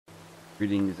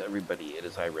Greetings, everybody. It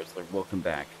is I, Wrestler. Welcome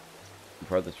back to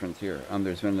Farthest Frontier.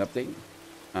 There's been an update.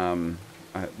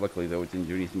 Luckily, though, it didn't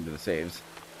do anything to the saves.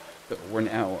 So we're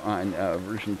now on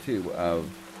version 2 of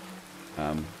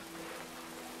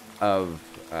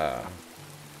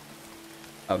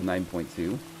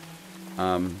 9.2.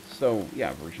 So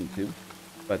yeah, version 2.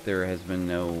 But there has been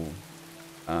no.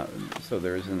 So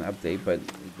there is an update, but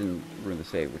it didn't ruin the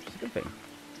save, which is a good thing.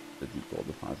 The deep gold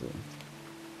deposit.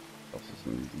 Also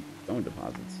some deep stone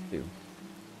deposits too.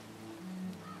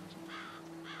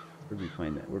 Where did we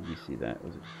find that? Where did we see that?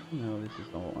 Was it? No, this is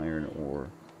all iron ore.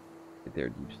 Right there,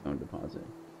 deep stone deposit.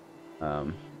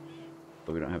 But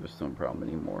we don't have a stone problem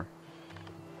anymore.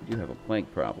 We do have a plank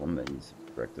problem that needs to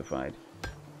be rectified.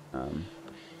 How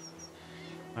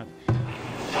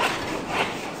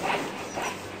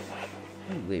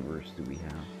many laborers do we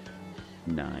have?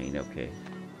 9. Okay.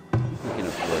 We can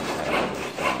afford that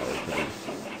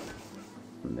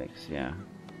for the mix, yeah.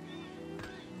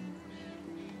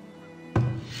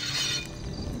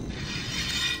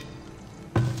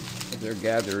 What's their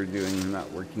gatherer doing?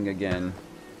 Not working again.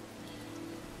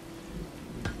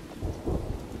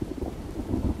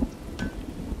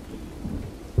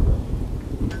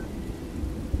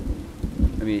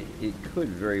 I mean, it could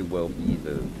very well be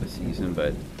the season,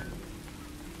 but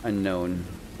unknown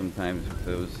sometimes with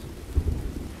those.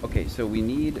 Okay, so we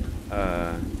need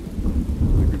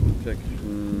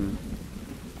protection,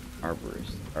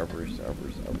 arborist.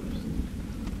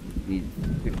 Need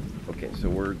 50. Okay, so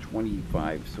we're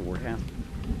 25, so we're half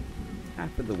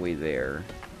of the way there.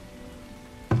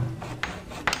 It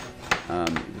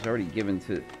was already given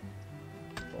to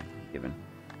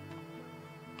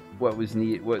what was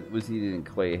needed in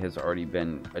clay has already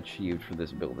been achieved for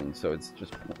this building, so it's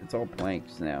all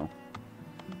planks now.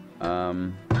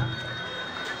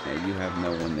 Yeah, you have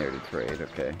no one there to trade,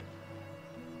 okay.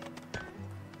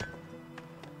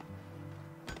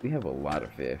 We have a lot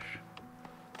of fish.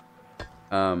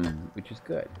 Which is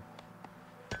good.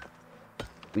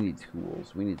 We need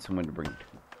tools. We need someone to bring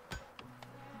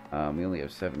tools. We only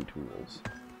have 7 tools.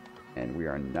 And we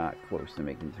are not close to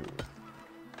making tools.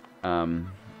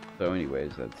 So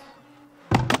anyways, that's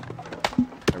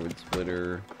hardwood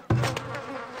splitter,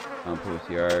 compost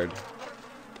yard,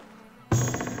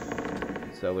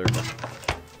 cellar,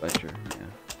 Fletcher, yeah,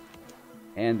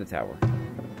 and the tower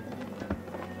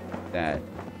that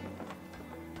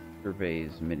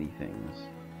surveys many things.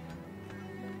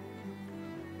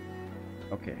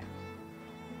 Okay.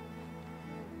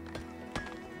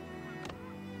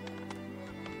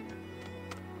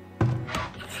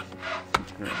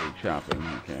 Currently chopping,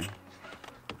 okay.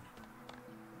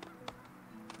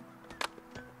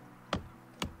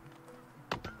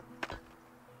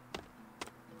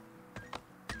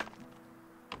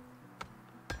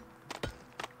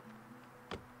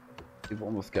 We've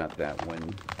almost got that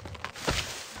one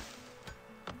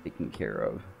taken care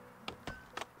of.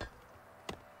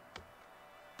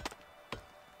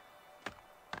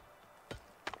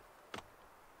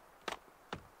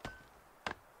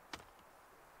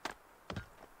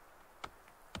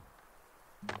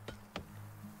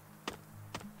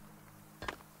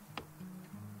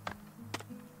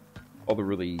 All the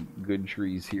really good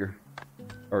trees here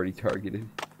already targeted.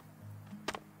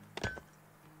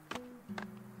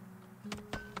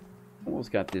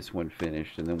 Almost got this one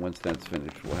finished, and then once that's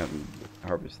finished, we'll have them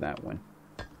harvest that one.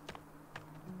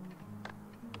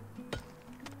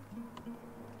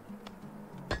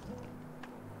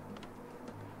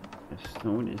 A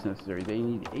stone is necessary. They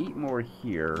need 8 more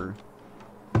here.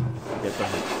 Get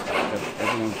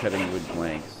everyone cutting wood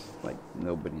planks like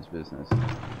nobody's business.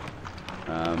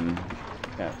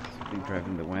 Got been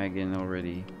driving the wagon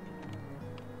already.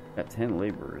 Got 10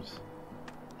 laborers.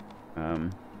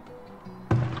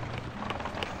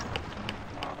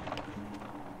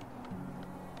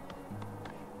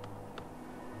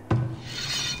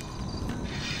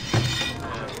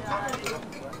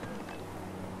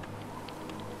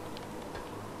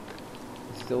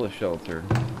 Still a shelter.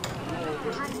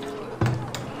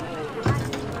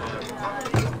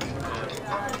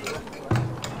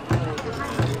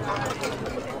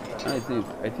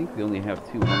 I think we only have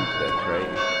 2 homesteads, right?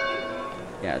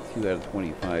 Yeah, 2 out of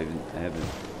 25 haven't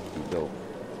been built.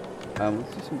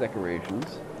 Let's do some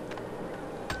decorations.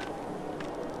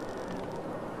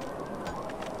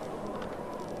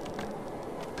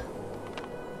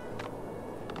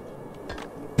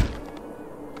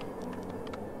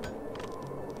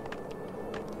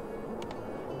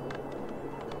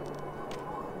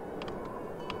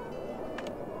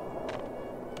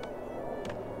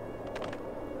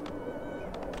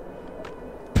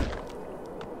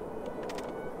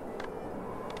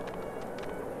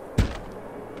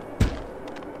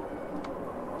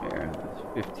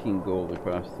 15 gold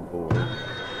across the board.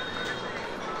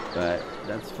 But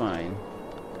that's fine.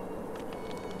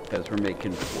 Because we're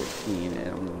making 14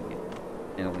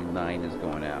 and only 9 is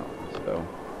going out. So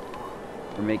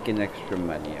we're making extra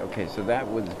money. Okay, so that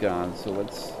one's gone. So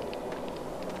let's...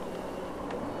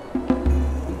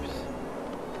 Oops.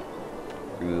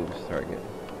 Removes target.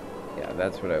 Yeah,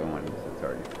 that's what I wanted to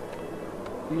target.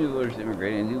 Two new villagers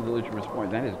immigrated and a new villager was born.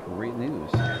 That is great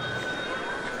news.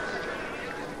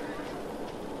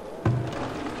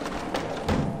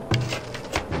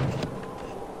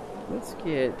 Let's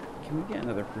get... Can we get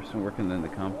another person working in the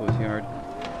compost yard?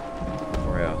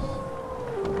 Or else?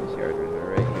 Compost yard is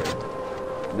right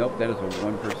here. Nope, that is a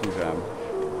one-person job.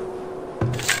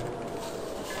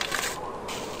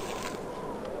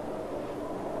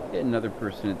 Get another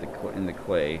person at in the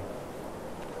clay.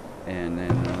 And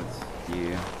then let's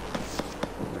see.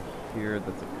 Over here,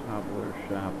 that's a cobbler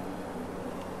shop.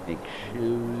 Make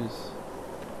shoes.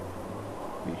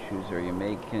 How many shoes are you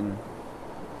making?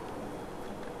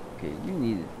 Okay, you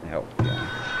need help. Yeah.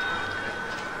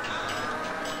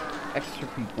 Extra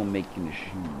people making a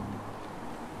shoe.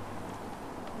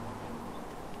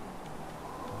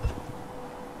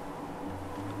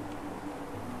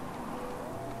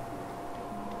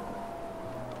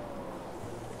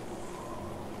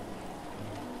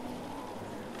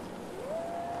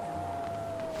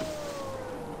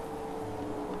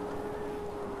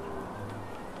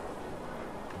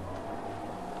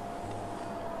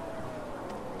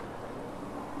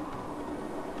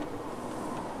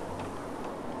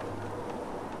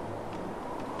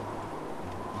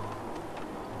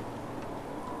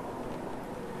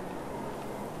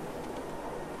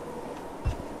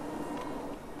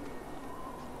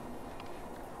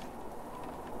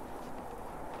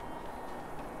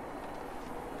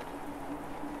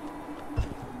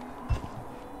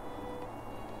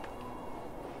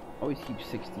 Always keep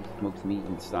 60 smoked meat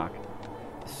in stock.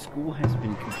 The school has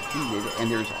been completed and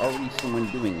there's already someone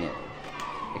doing it.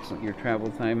 Excellent. Your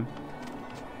travel time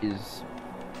is...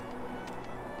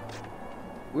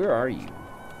 Where are you?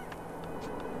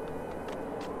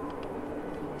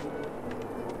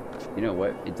 You know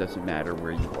what? It doesn't matter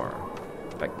where you are.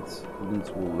 In fact, what students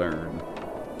will learn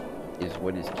is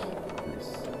what is key in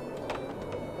this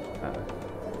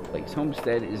place.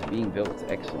 Homestead is being built.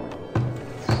 Excellent.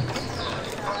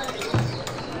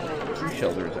 3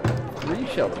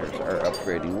 shelters are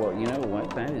upgrading. Well, you know what?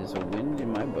 That is a win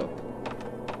in my book.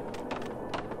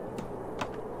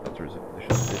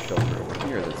 This shelter over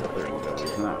here that's up there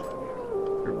is not.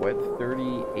 You're what?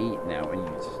 38 now, and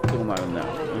you're still not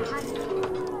enough.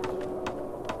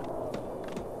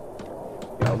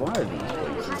 Yeah, a lot of these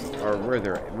places are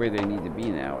where they need to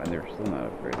be now, and they're still not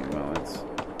upgrading. Well, that's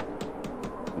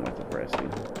somewhat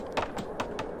depressing.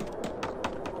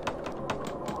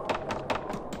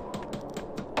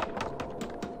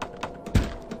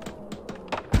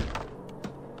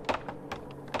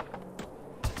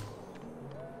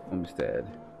 Homestead.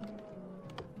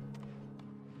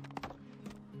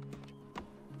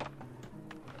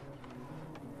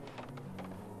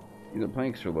 The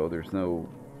planks are low. There's no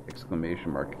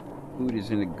exclamation mark. Food is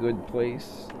in a good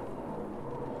place.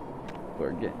 People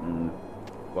are getting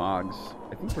logs.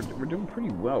 I think we're doing pretty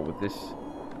well with this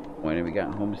one. And we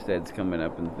got homesteads coming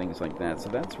up and things like that. So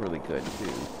that's really good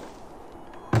too.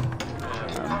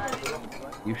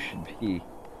 You should be,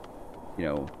 you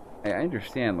know, I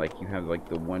understand, like, you have, like,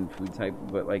 the one food type,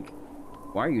 but, like,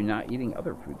 why are you not eating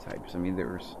other food types? I mean,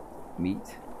 there's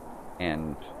meat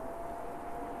and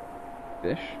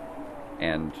fish,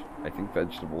 and I think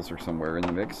vegetables are somewhere in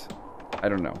the mix. I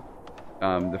don't know.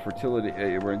 The fertility,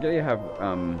 we're going to have,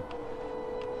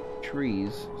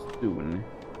 trees soon.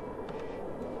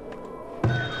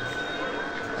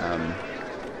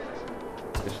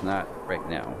 Just not right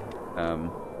now.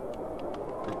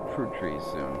 Fruit trees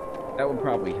soon. That would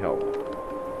probably help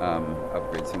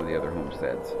upgrade some of the other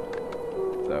homesteads.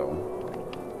 So,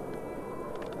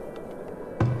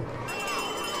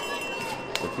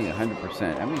 working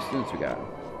 100%. How many students we got?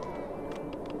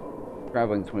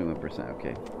 Traveling 21%.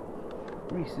 Okay.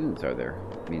 How many students are there?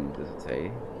 I mean, does it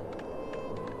say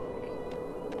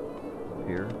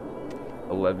here?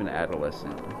 11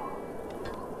 adolescent.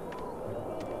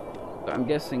 So I'm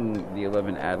guessing the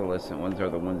 11 adolescent ones are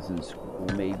the ones in school,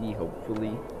 maybe,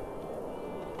 hopefully.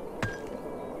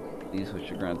 These with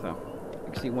sugar on top.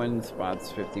 61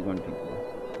 spots, 51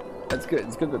 people. That's good.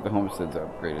 It's good that the homestead's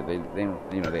upgraded. They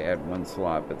you know, they add 1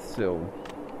 slot, but still,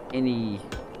 any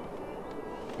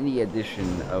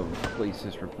addition of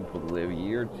places for people to live.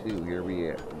 Year 2, here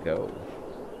we go.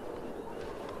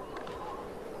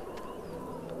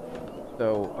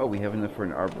 So, oh, we have enough for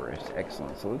an arborist.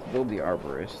 Excellent. So let's build the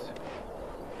arborist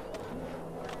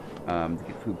to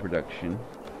get food production.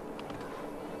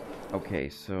 Okay,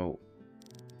 so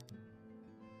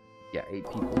yeah, 8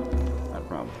 people. Not a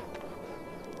problem.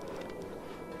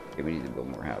 Okay, we need to build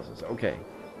more houses. Okay.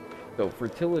 So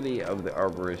fertility of the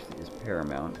arborist is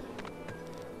paramount.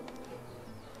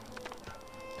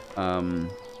 Let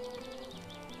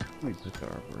me put the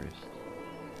arborist.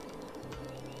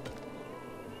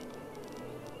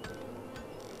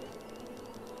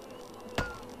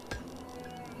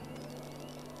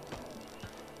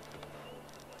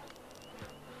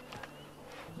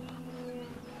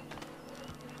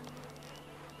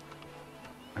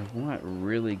 I want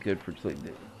really good fertility.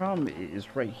 The problem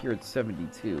is right here at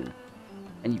 72.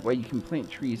 And while you can plant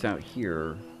trees out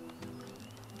here,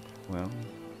 well,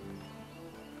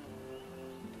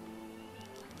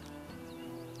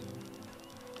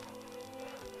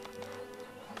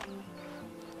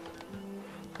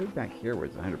 put back here where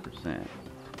it's 100%.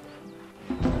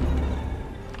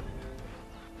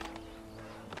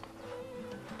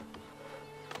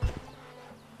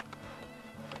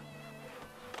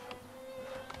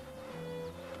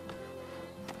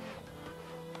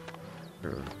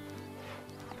 Sure.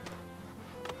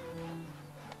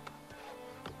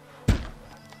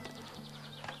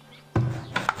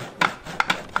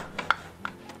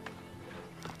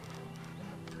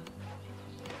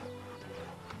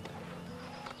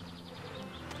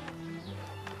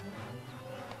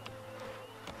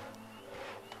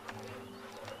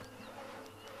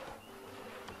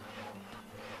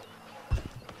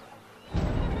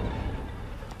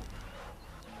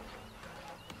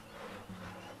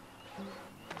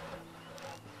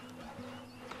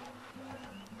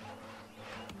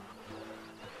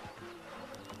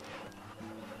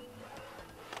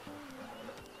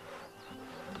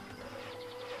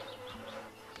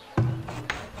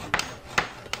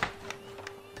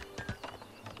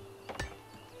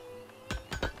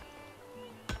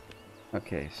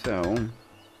 Okay, so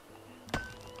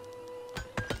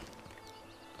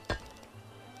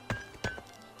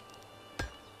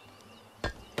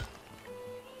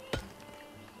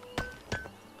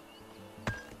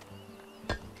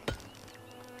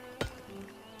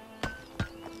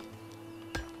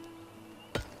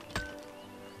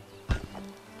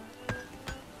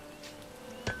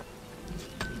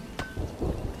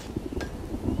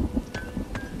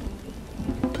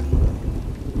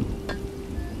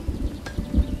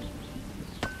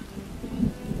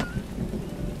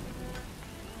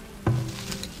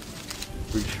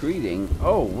retreating.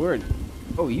 Oh,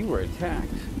 oh, you were attacked.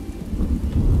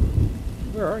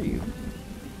 Where are you?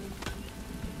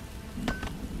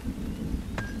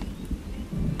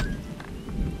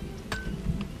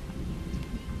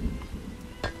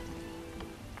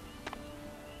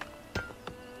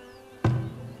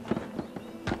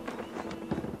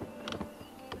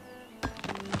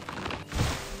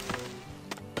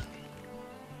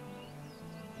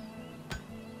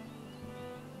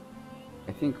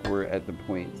 I think we're at the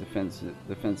point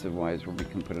defensive wise where we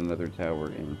can put another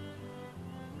tower in.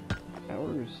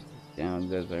 Towers down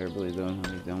desirably though. No,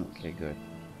 they don't. Okay, good.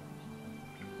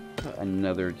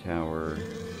 Another tower.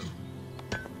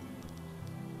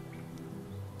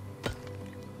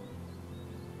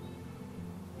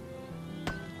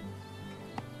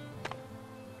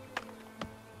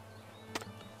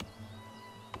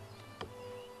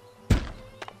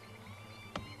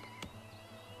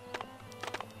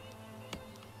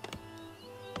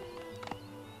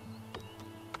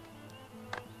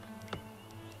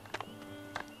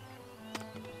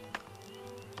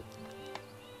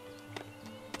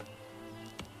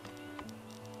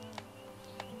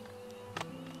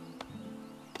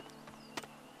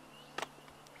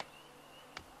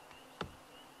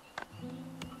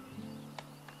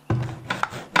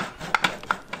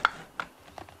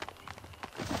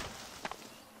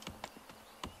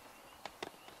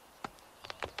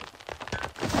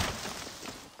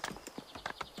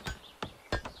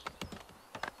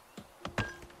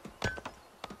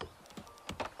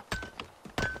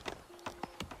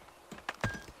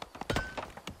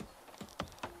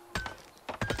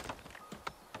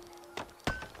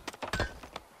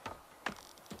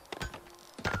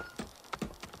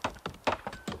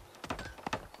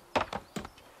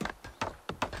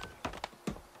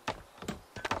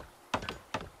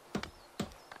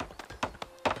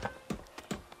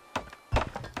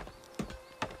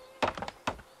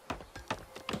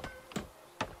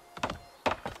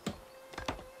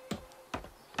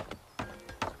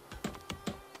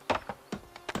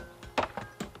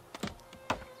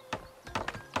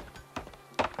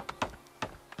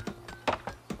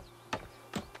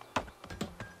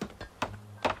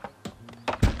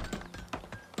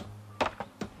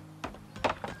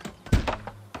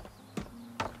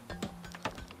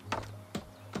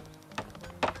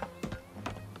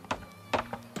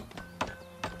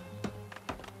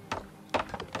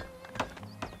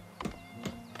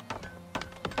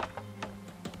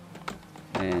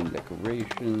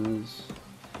 decorations.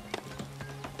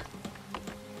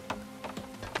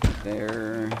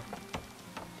 There.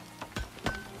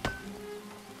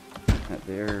 Not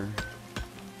there.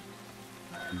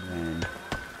 And then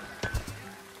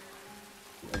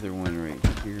the other one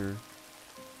right here.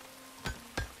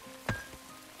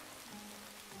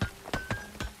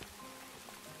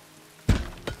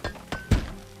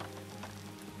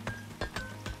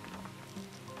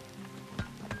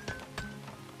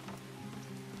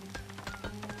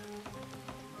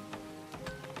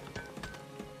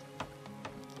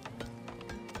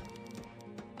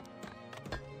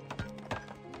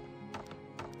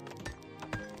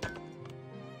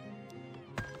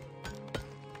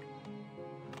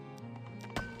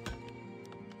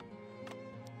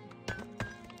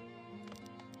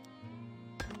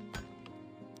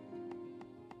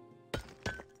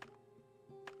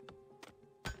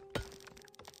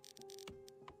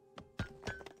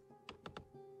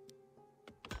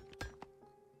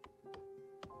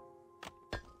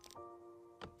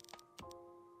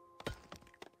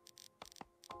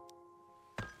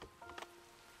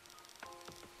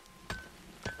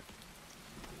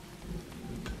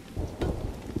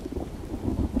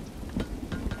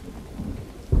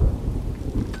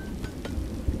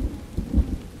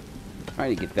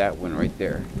 Trying to get that one right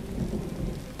there.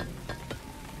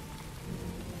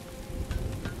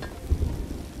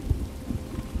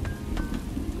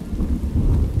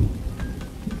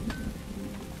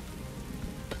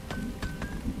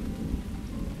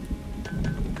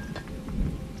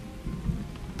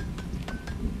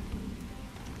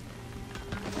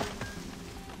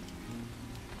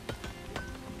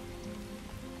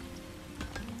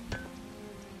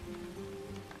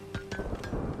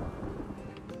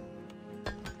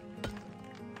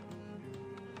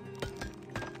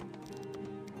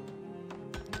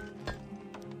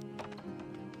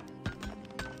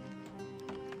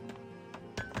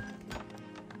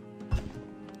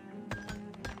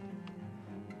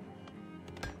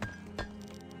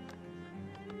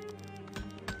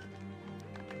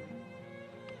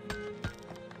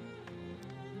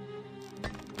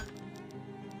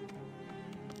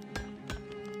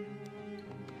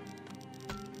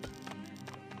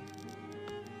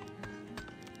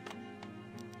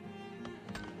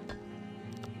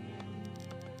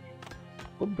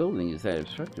 What building is that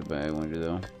obstructed by, I wonder,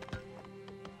 though?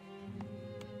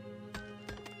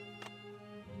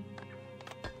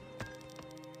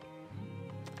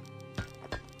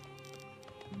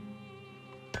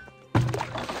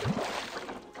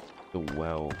 The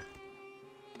well.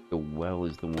 The well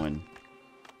is the one.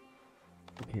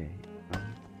 Okay.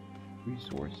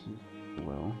 Resources. The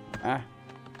well. Ah!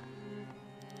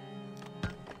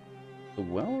 The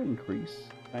well increase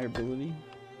high ability?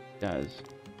 It does.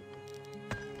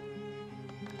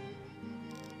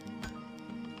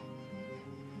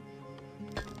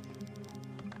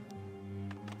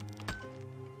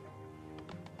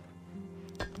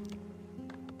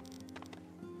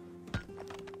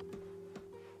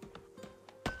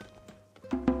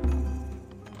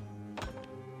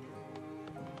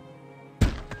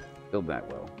 Build that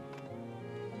well.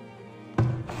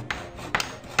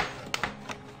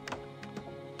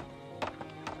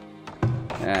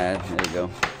 There you go.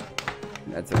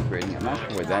 That's upgrading. I'm not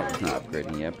sure why that is not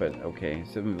upgrading yet, but okay.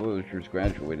 7 villagers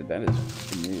graduated. That is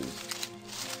good news.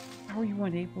 How are you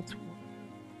unable to?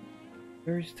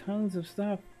 There's tons of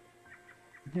stuff.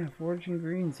 Yeah, foraging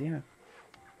greens. Yeah,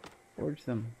 forage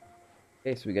them.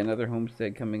 Okay, so we got another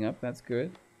homestead coming up. That's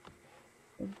good.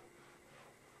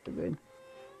 Good.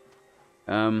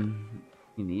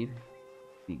 You need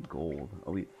gold.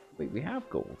 Oh, wait, we have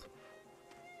gold.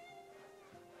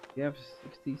 We have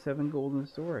 67 gold in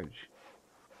storage.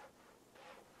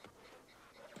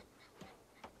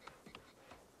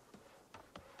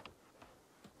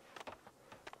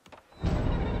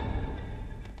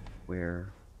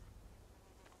 Where?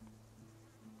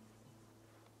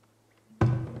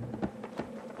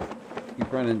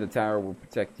 Keep running, the tower will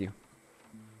protect you.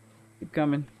 Keep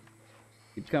coming.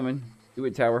 Keep coming. Do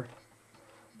it, tower.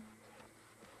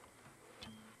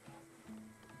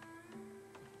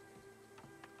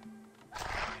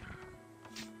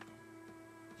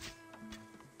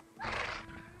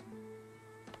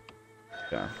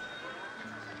 Yeah.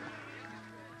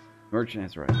 Merchant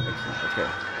has right. Excellent. Okay.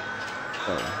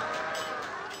 So,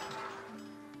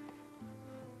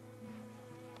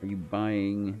 are you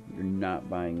buying? You're not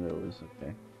buying those.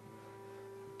 Okay.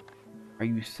 Are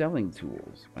you selling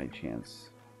tools by chance?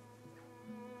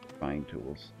 Buying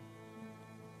tools.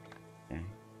 Okay.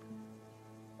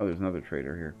 Oh, there's another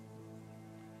trader here.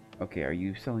 Okay, are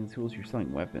you selling tools? You're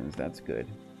selling weapons. That's good.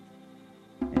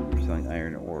 And you're selling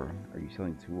iron ore. Are you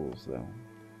selling tools, though?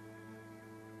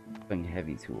 Selling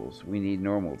heavy tools. We need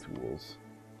normal tools.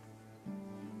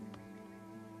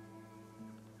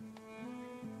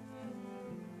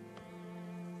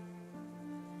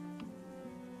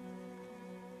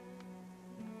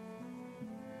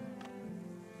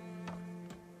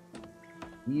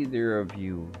 Neither of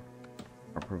you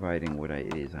are providing what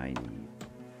it is I need.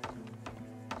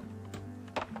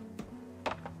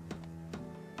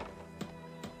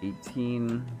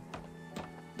 $18.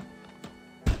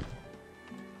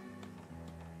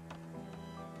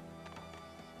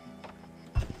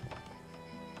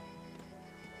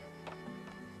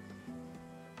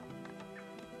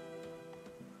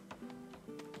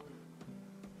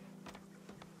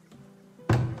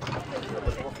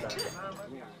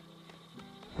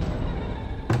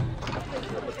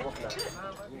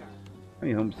 How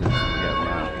many homesteads do we have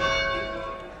now?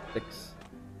 6.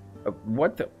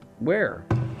 What the? Where?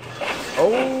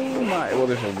 Oh my! Well,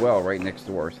 there's a well right next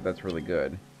door, so that's really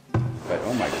good. But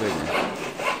oh my goodness.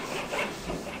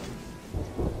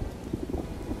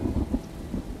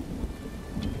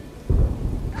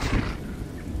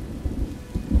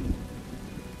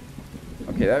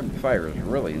 Okay, that fire is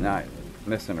really not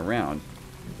messing around.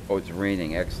 Oh, it's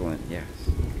raining. Excellent. Yes.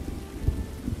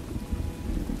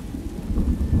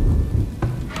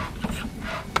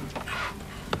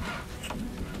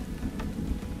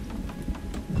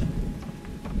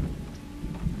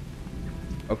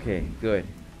 Okay, good.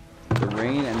 The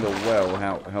rain and the well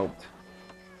helped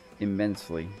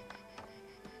immensely.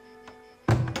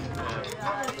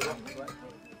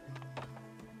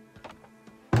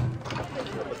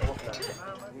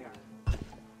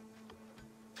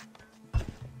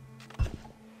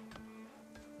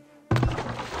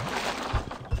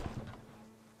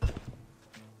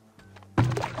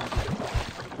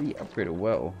 We upgrade a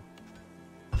well.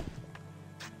 What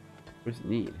does it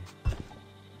need?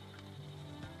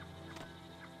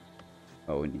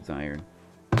 Oh, it needs iron.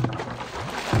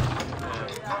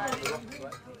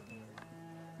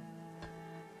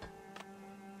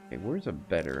 Okay, where's a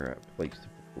better place to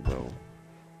put the well?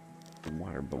 The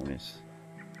water bonus.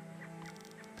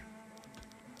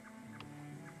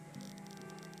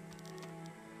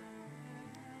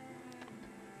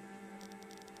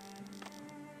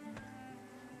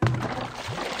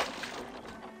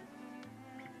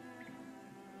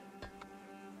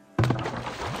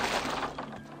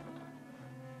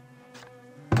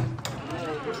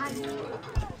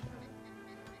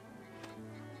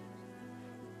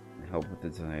 Help with the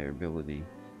desirability.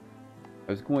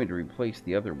 I was going to replace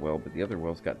the other well, but the other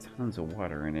well's got tons of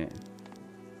water in it.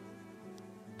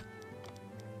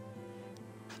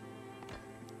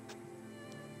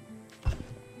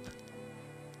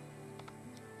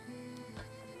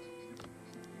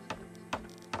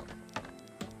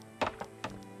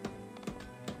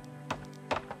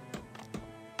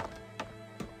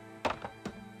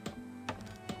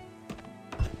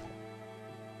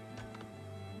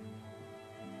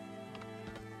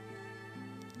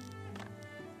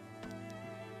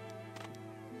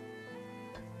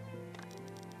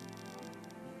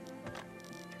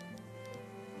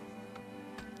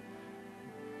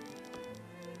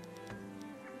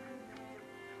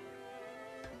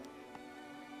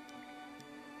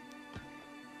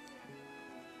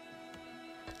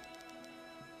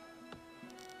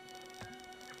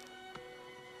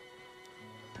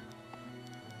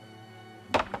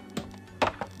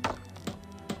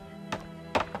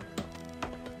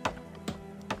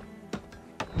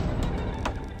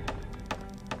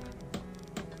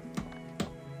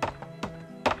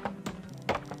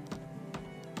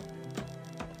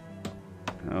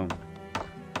 Oh.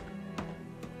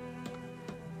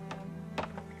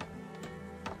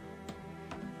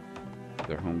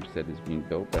 Their homestead is being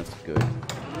built. That's good.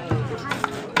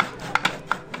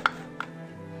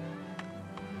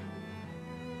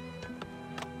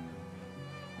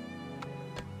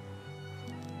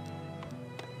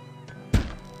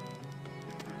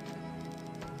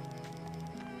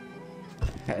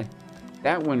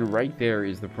 That one right there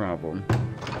is the problem.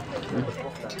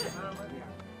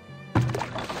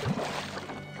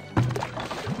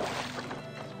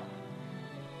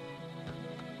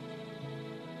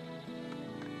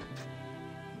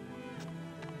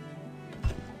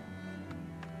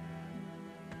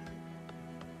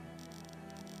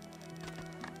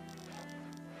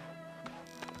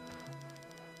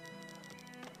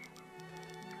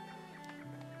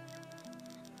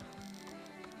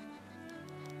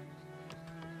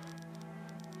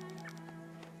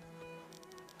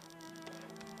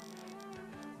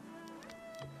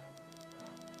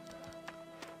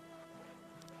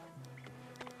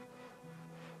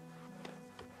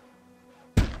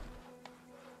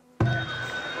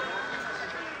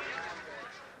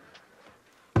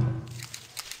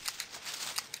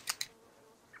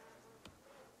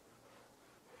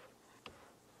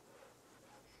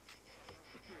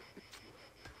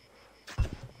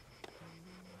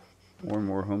 more and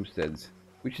more homesteads,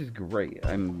 which is great.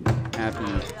 I'm happy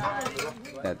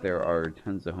that there are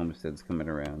tons of homesteads coming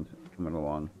along.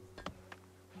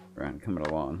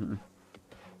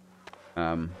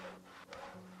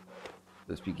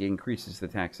 This increases the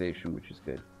taxation, which is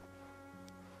good.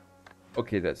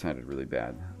 Okay, that sounded really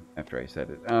bad after I said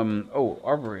it. Oh,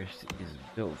 Arborist is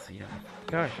built. Yeah.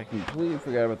 Gosh, I completely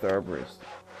forgot about the Arborist.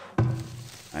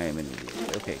 I am an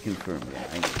idiot. Okay, confirm. Yeah,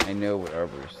 I know what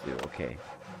Arborists do. Okay.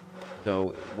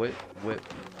 So, what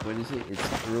is it?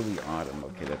 It's early autumn.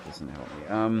 Okay, that doesn't help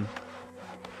me.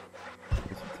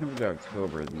 September to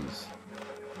October, these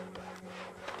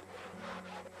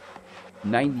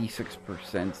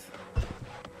 96%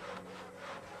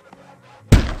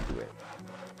 do it.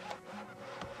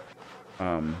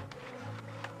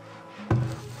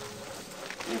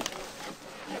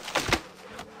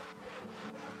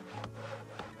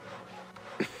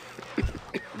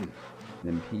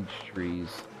 Then peach trees,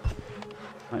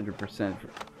 100%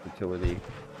 fertility.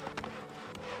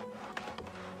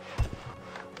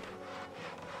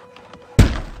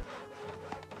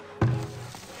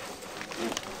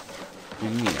 What do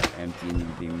you mean empty and need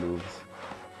to be moved?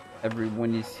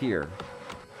 Everyone is here.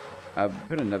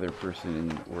 Put another person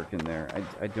in work in there.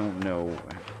 I don't know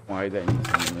why that needs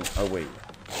to be. Oh wait,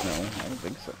 no, I don't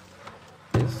think so.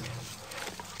 This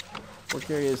work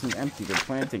area isn't empty. They're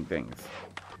planting things.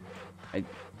 I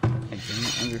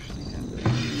don't understand it.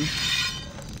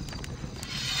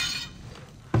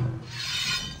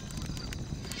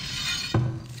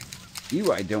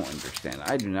 I don't understand.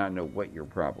 I do not know what your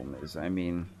problem is. I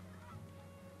mean,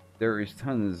 there is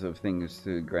tons of things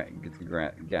to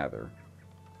gather.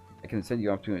 I can send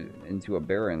you off into a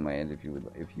barren land if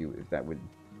that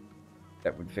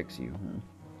would fix you.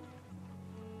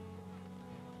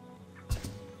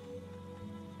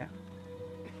 Yeah.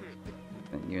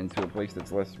 Send you into a place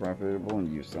that's less profitable,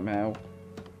 and you somehow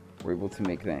were able to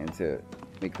make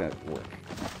that work.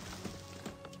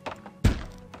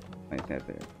 Like that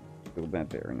there. Build that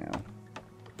there now.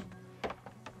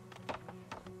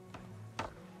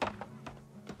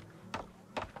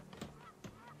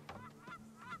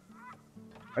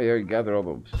 Oh, you already gathered all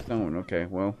the stone. Okay,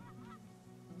 well.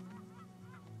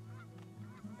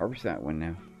 Harvest that one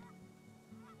now.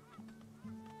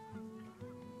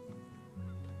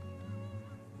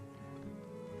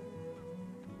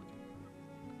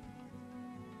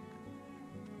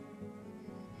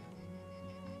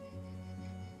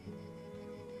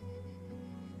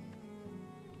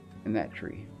 And that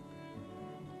tree.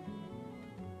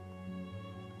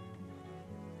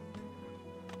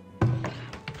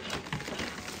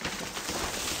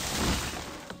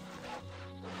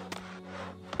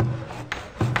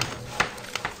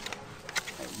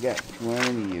 Got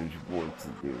plenty of work to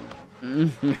do.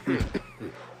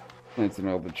 Planting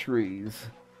all the trees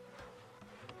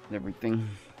and everything.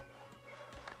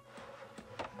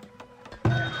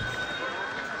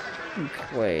 And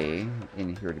clay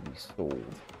in here to be sold.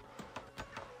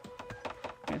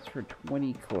 That's for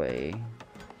 20 clay.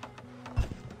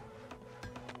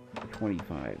 For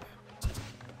 25.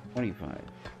 25.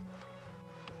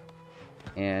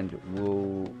 And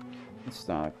we'll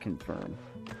stock confirm.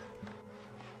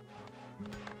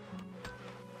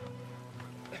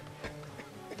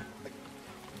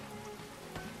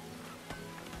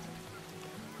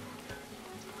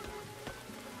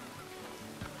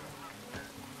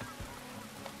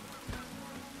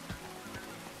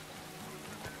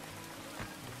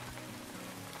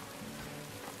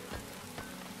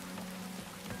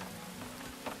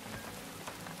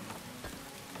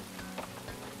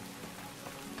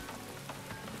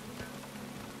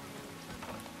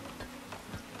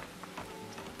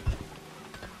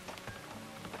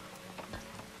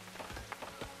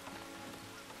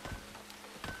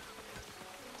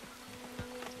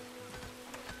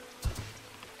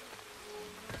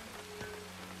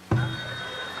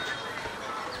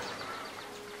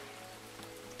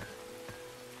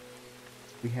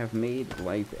 We have made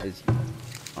life as easy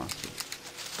as possible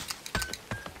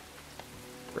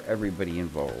for everybody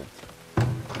involved.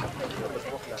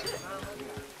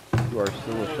 You are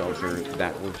still a shelter.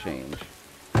 That will change.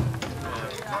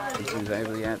 This is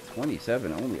actually at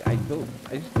 27 only. I just built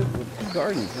 2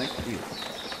 gardens next to you.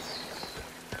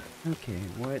 Okay,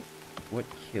 what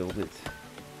killed it?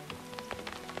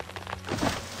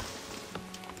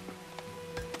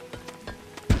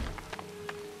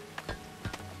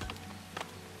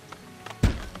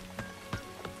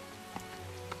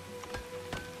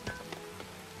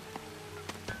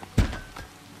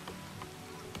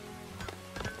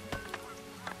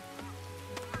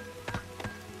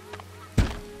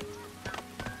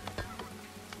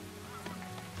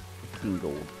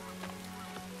 Gold.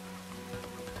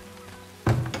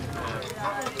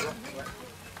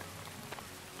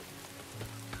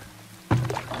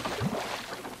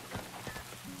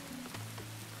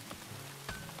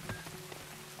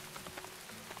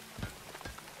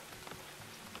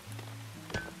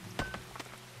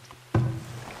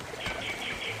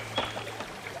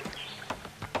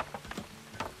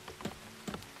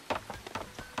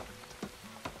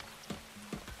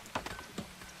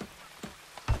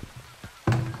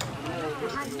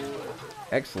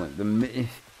 Excellent.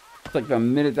 It's like the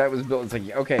minute that was built, it's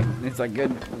like, okay, it's like,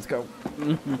 good, let's go.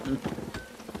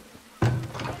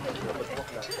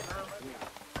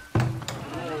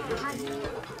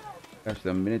 Gosh,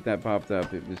 the minute that popped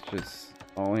up, it was just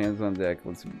all hands on deck.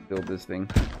 Let's build this thing.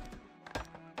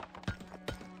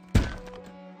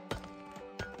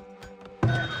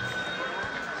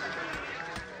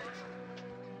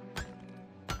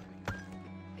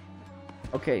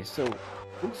 Okay, so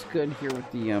looks good here with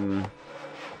the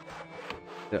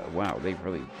wow, they've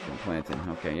really been planting.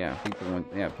 Okay, yeah,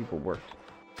 people worked.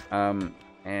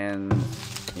 And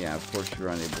yeah, of course you're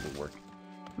unable to work.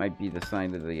 Might be the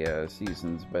sign of the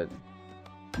seasons, but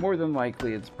more than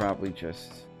likely it's probably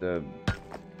just the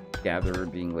gatherer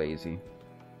being lazy.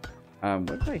 What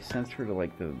did I censor to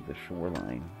like the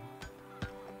shoreline?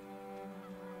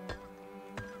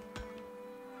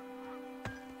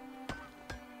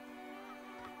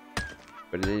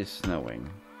 But it is snowing,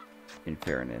 in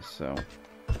fairness, so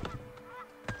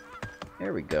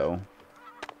there we go.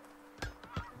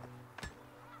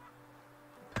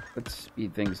 Let's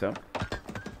speed things up.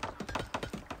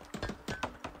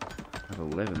 I have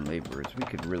 11 laborers. We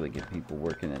could really get people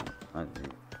working on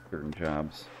certain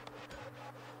jobs.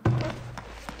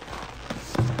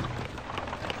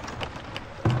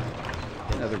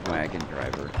 Another wagon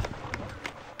driver.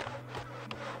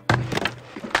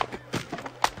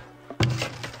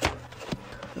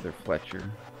 Another Fletcher.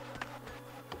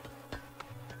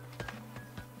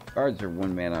 Guards are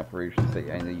one-man operations.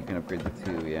 I know you can upgrade to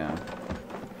 2, yeah.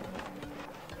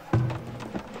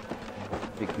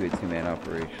 Make you a 2-man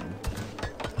operation.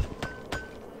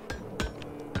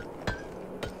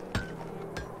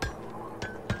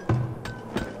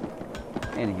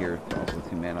 And here, it's also a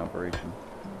 2-man operation.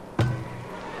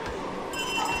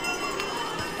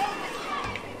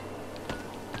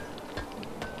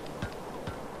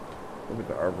 Over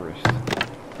the Arborist.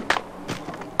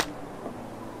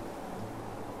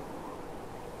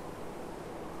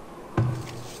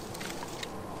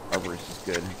 Arborist is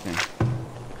good, okay.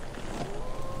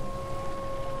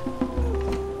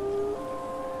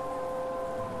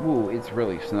 Ooh, it's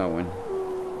really snowing.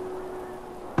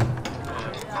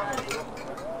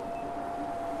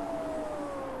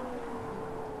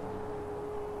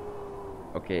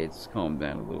 Okay, it's calmed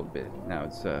down a little bit. Now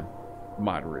it's a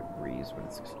moderate breeze, but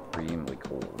it's extremely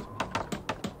cold.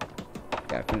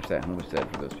 Yeah, finish that homestead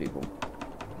for those people.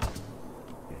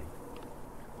 Okay.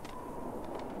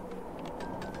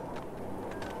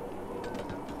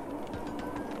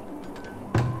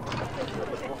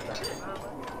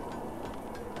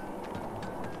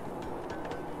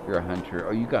 You're a hunter.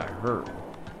 Oh, you got hurt.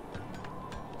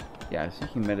 Yeah,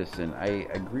 seeking medicine. I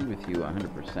agree with you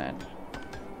 100%.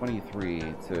 23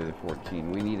 to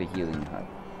 14. We need a healing hut.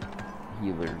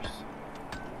 Healer's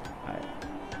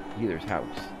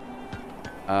house.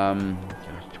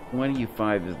 Gosh,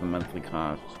 25 is the monthly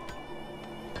cost.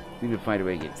 We need to find a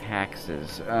way to get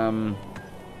taxes.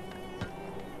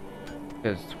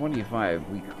 Because 25,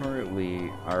 we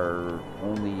currently are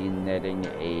only netting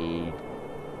a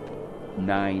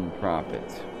 9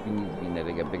 profit. We need to be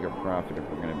netting a bigger profit if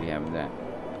we're going to be having that.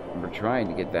 And we're trying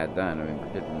to get that done. I mean,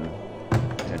 we're getting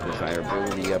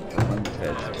desirability up for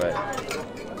homesteads, but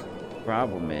the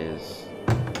problem is,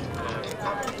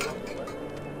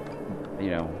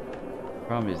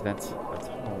 that's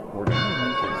all order. How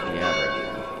many homesteads do we have right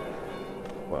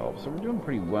now? 12. So we're doing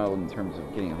pretty well in terms of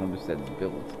getting homesteads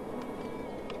built.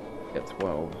 Got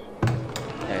 12.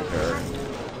 Guys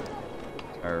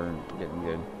are getting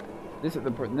good.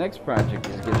 The next project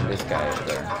is getting this guy up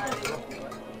there.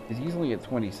 Because he's only at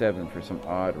 27 for some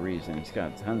odd reason. He's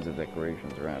got tons of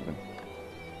decorations around him.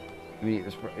 I mean,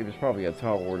 it was probably a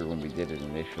tall order when we did it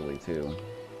initially, too.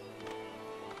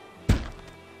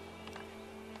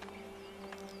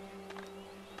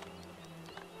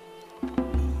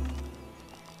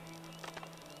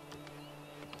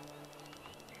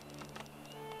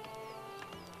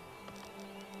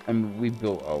 I mean, we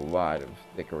built a lot of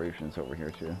decorations over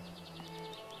here, too.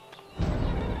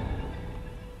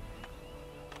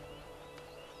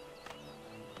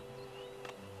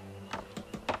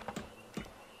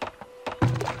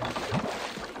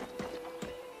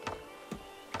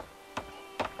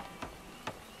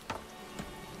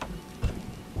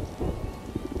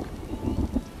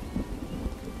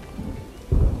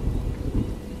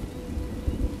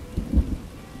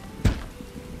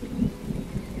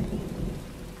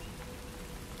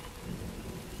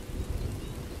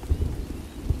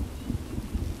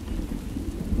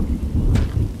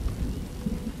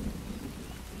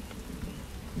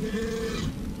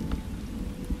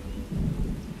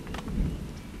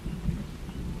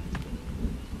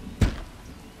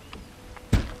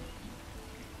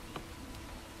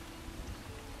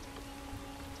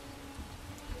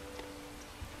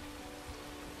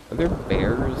 Are there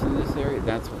bears in this area?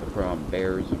 That's what the problem.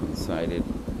 Bears have been sighted.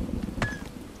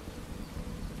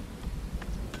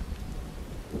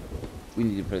 We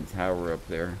need to put a tower up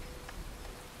there.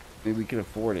 Maybe we could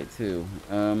afford it too.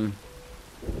 Well,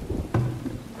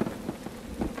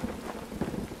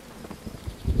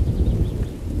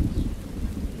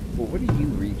 what are you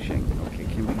reaching? Okay,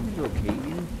 can we relocate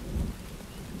you?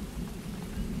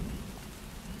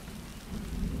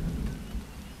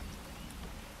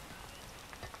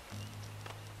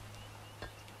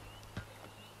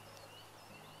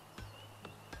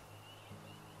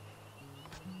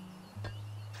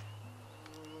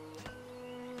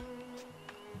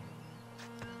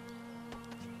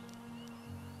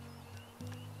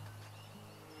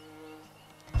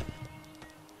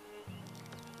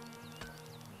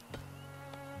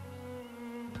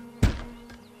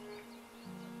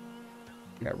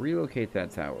 Yeah, relocate that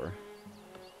tower.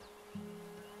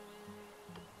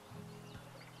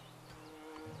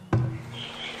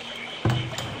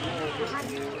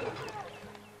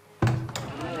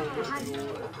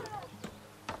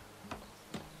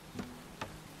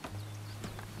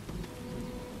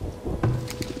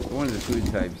 One of the food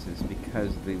types is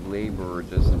because the laborer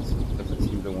doesn't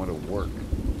seem to want to work.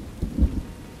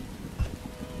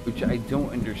 Which I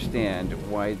don't understand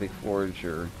why the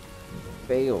forager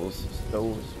fails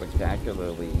so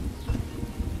spectacularly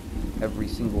every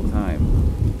single time.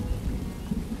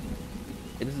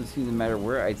 It doesn't seem to matter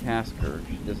where I task her,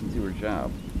 she doesn't do her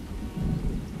job.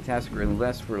 I task her in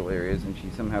less fertile areas and she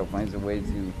somehow finds a way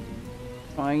to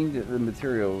find the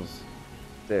materials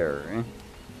there.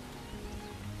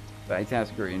 But I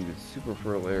task her in super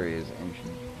fertile areas and she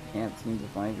can't seem to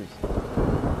find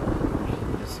herself.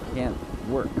 She just can't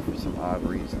work for some odd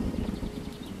reason.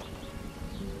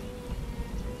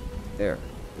 There.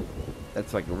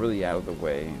 That's like really out of the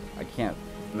way. I can't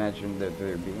imagine that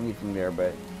there'd be anything there,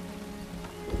 but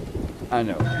I don't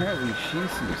know. Apparently she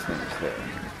sees things there.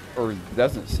 Or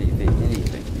doesn't see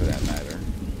anything for that matter.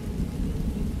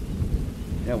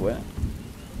 You know what?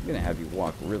 I'm gonna have you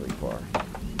walk really far.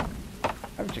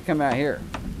 How about you come out here?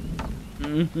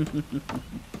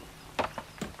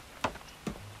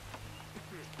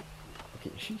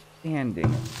 Okay, she's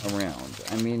standing around.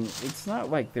 I mean, it's not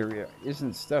like there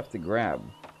isn't stuff to grab.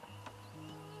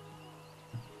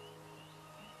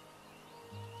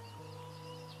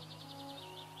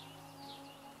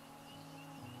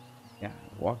 Yeah,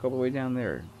 walk all the way down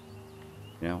there.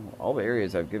 You know, all the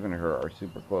areas I've given her are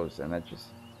super close, and that just...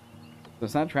 So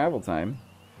it's not travel time.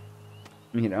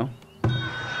 You know?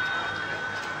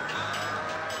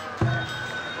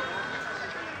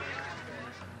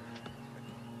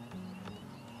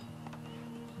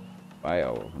 Buy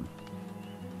all of them.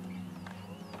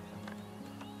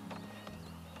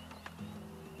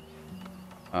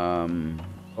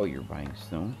 Oh, you're buying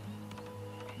stone?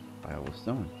 Buy all the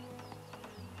stone.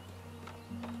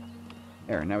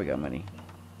 There, now we got money.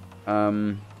 What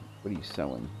are you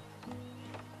selling?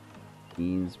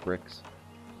 Beans, bricks,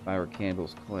 flour,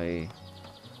 candles, clay.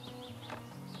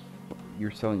 You're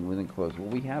selling linen clothes. Well,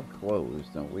 we have clothes,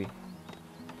 don't we?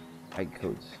 Hide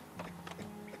coats.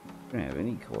 We don't have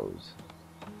any clothes.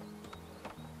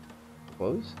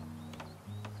 Clothes?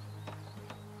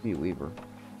 Me, weaver.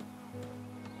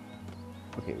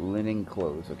 Okay, linen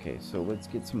clothes. Okay, so let's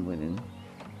get some linen.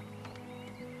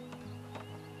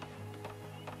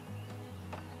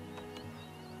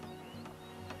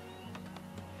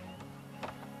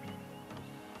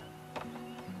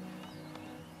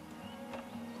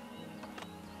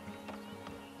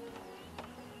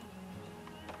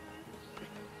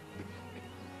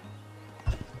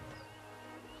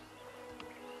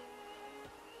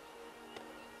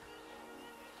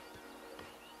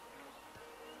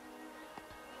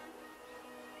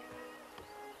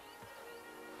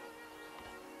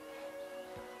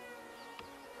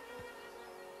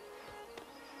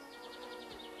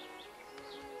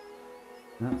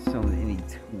 Not selling any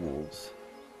tools.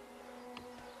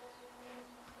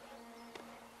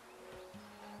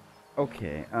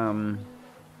 Okay,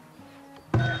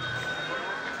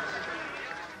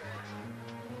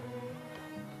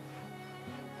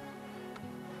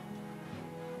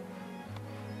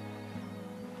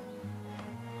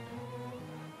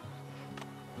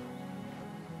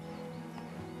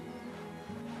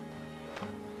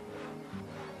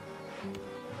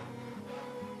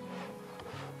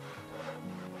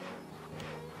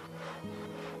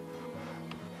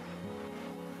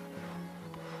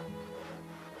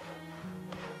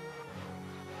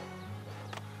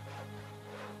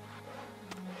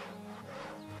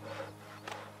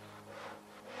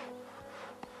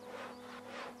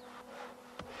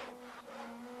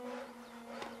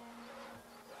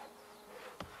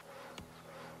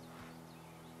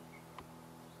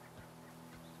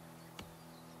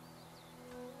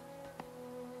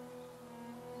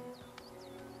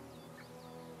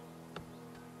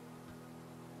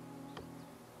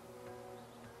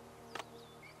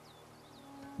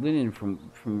 Linen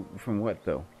from what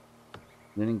though?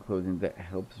 Linen clothing that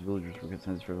helps villagers work at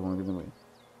times for longer than wait.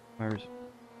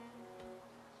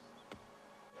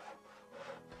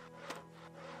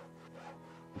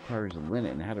 Requires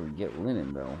linen. How do we get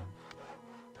linen though?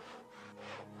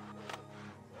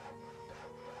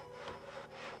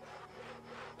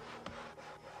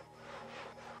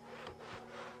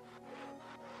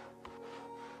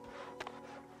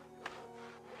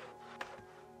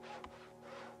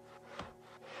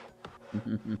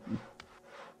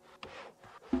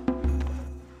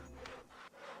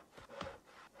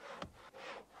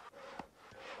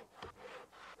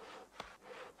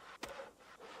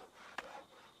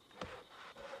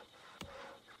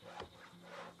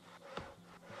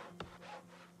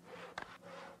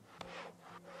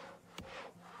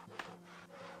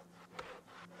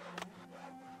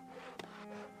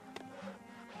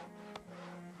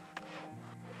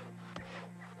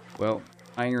 Well,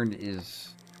 iron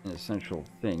is an essential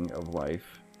thing of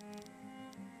life.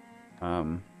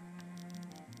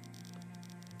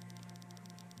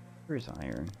 Where's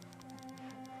iron?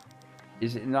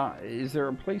 Is it not? Is there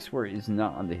a place where it is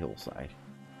not on the hillside?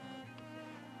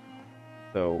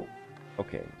 So,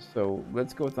 okay. So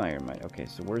let's go with iron mine. Okay.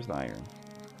 So where's the iron?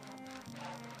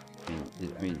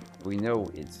 I mean, we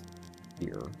know it's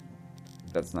here.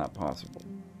 That's not possible.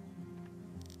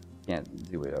 Can't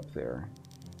do it up there.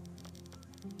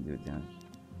 Do it down.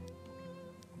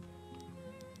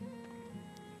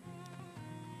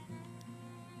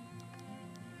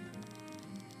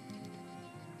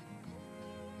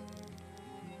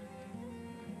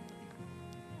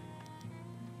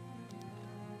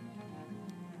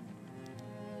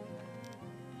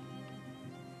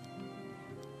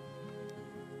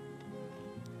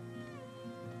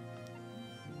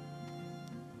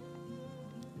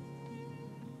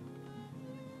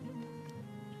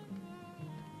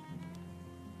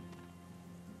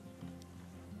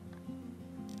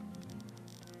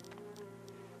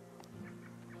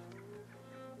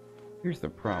 Here's the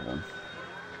problem.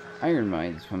 Iron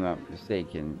mines, if I'm not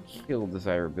mistaken, kill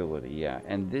desirability, yeah.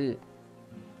 And this...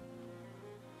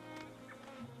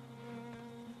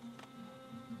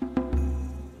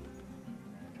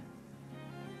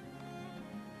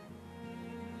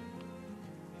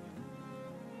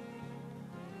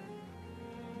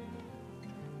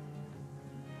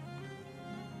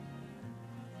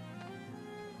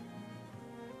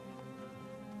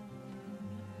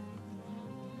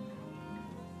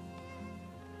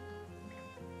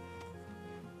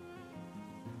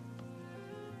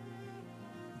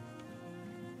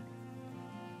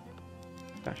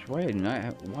 Gosh, why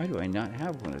do I not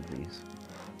have one of these?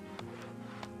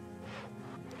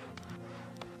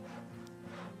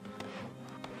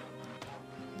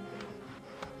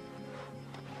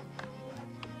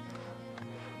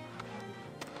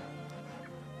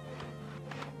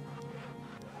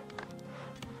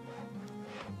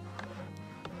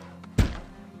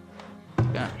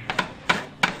 Gosh,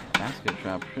 basket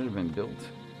shop should have been built.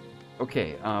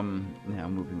 Okay, now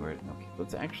moving right. Okay,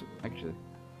 let's actually.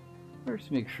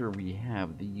 First, make sure we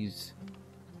have these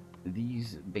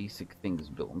basic things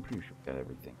built. I'm pretty sure we've got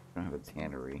everything. We don't have a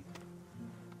tannery.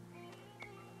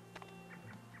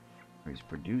 Always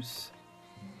produce.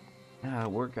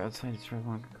 Work outside to try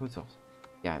long coat cells.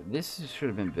 Yeah, this should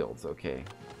have been built. Okay,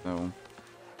 so.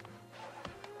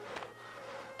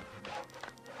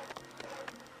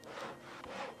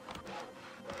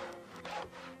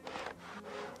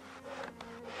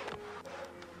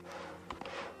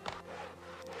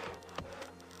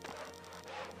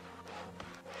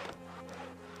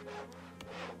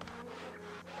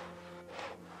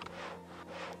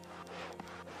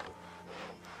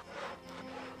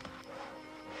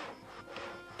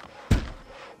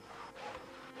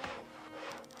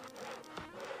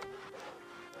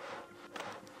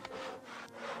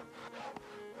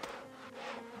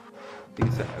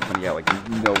 Exactly. Yeah, like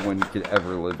no one could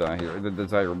ever live out here. The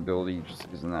desirability just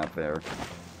is not there.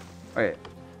 Alright.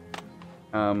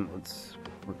 Let's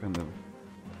work on the...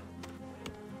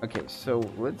 Okay, so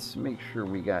let's make sure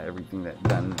we got everything that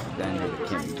done here that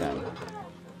can be done.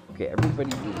 Okay,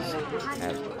 everybody is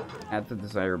at the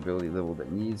desirability level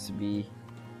that needs to be.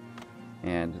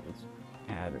 And let's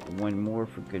add one more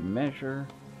for good measure.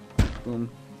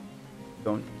 Boom.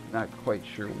 Not quite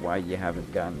sure why you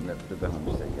haven't gotten up to the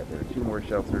homestead yet. There are 2 more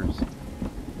shelters.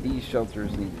 These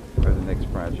shelters need for the next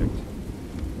project.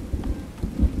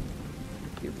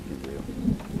 See what we can do.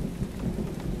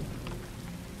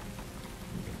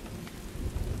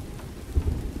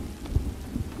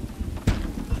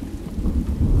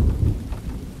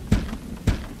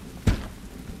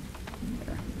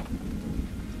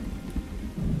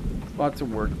 Lots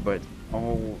of work, but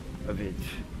all of it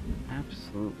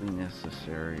absolutely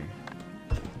necessary.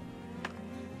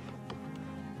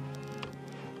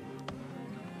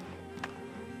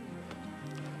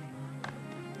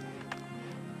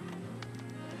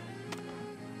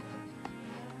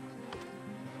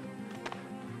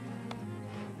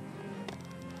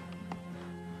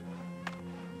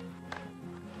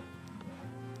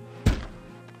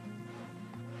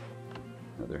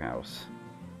 Another house.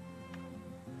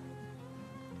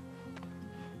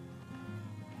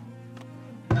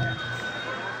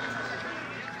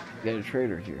 Got a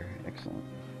trader here. Excellent.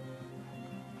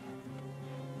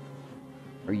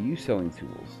 Are you selling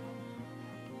tools?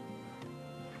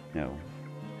 No.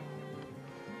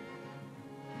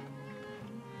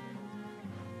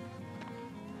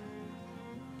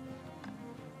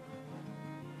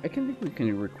 I can think we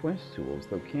can request tools,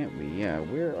 though, can't we? Yeah,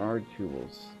 where are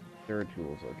tools? There are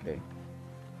tools, okay.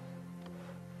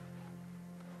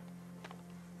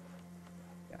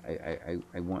 Yeah,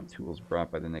 I want tools brought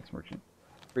by the next merchant.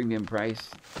 Premium price,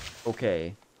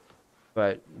 okay,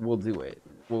 but we'll do it.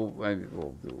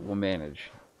 We'll manage.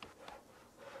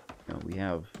 You know, we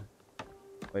have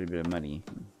quite a bit of money.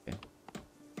 Okay.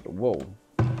 Whoa,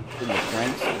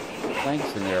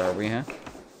 planks in there, are we, huh?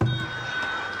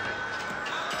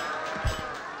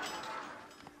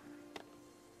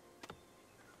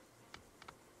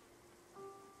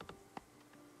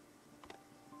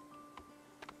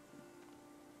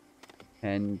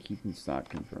 And keeping stock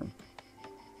confirmed.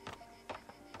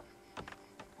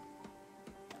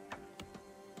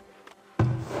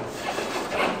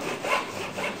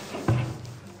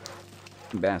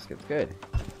 Baskets, good.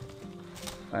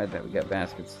 Glad that we got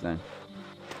baskets done.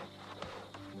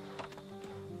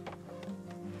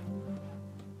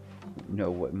 Know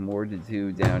what more to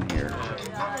do down here.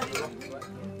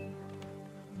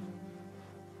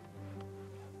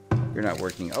 You're not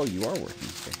working. Oh, you are working.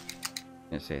 Okay.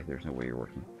 I was gonna say there's no way you're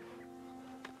working.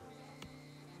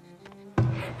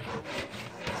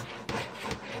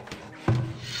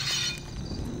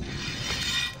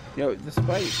 You know,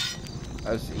 despite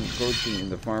us encroaching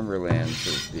in the farmer land, so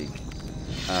to speak,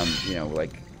 you know,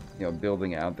 like, you know,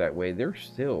 building out that way, they're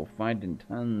still finding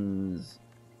tons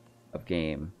of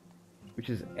game, which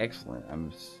is excellent.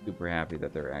 I'm super happy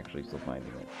that they're actually still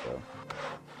finding it. So,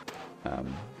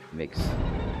 makes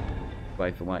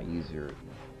life a lot easier.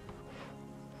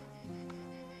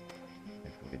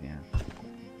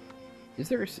 Is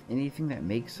there anything that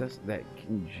makes us that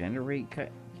can generate cash?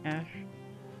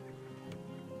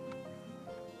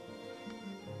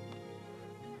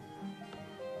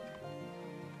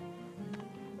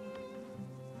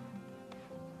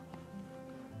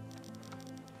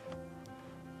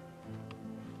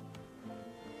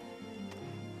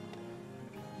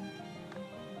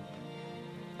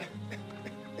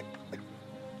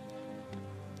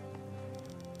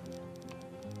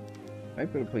 I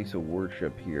put a place of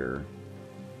worship here.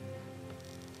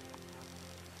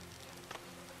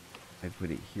 I put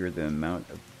it here, the amount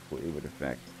of people it would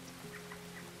affect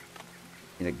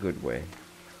in a good way.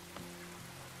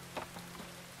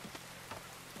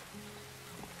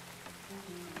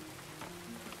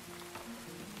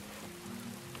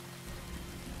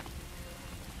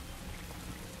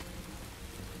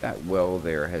 That well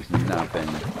there has not been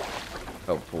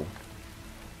helpful.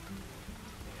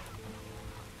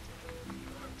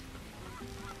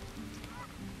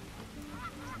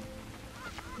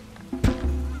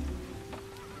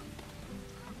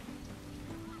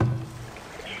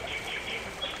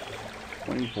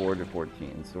 To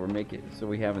 14, so we're making, so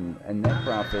we have a net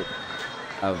profit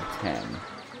of 10.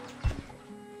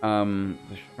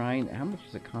 The shrine, how much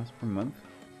does it cost per month?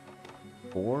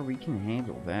 4, we can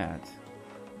handle that.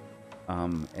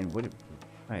 And what it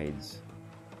provides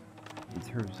in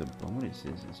terms of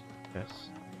bonuses is just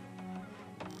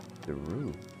the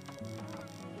roof.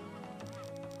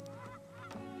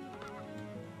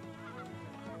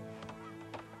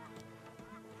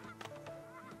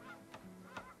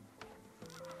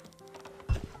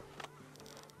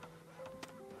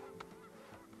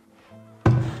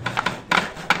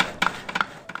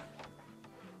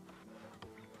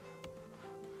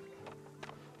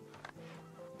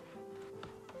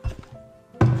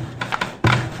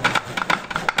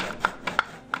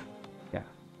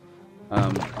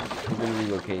 We're gonna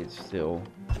relocate it still.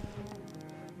 I'm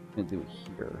gonna do it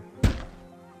here.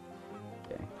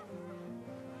 Okay.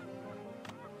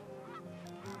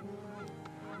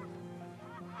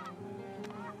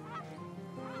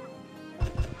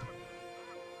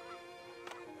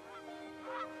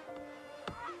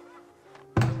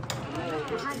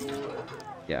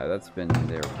 Yeah, that's been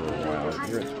there for a while.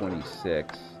 You're at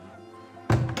 26.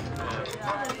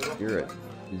 You're at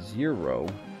 0.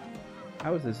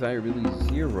 How is desirability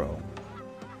 0?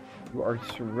 You are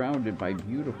surrounded by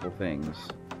beautiful things.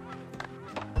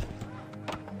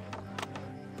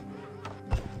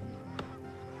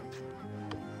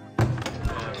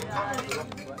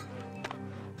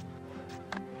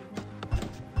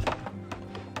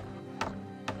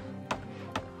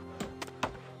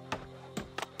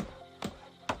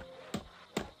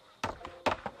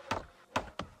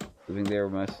 Living there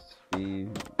must be...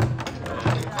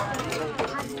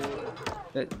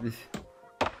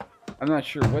 I'm not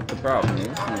sure what the problem is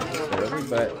necessarily,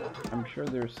 but I'm sure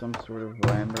there's some sort of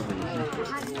rhyme or reason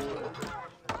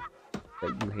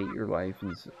that you hate your life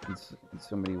in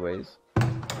so many ways. I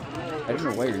don't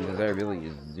know why your desirability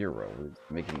is 0. It doesn't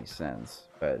make any sense,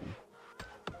 but...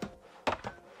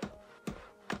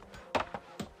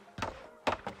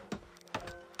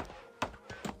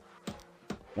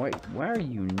 Wait, why are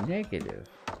you negative?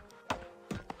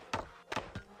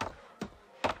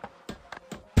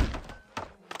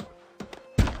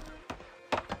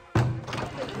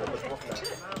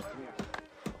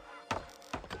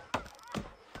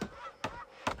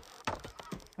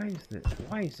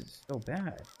 Why is it so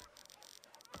bad?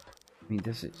 I mean,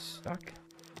 does it suck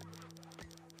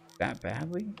that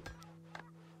badly?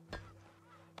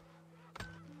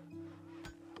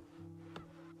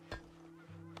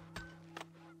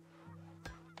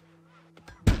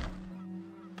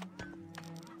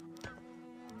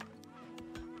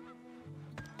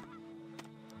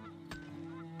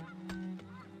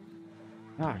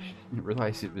 Gosh, didn't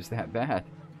realize it was that bad.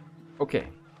 Okay.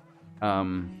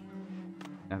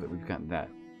 Now that we've gotten that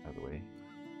out of the way.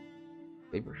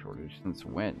 Labor shortage, since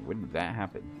when? When did that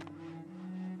happen?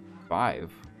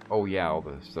 5? Oh yeah, all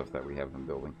the stuff that we have been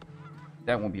building.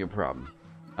 That won't be a problem.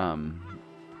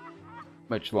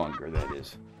 Much longer, that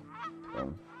is.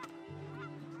 So,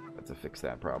 have to fix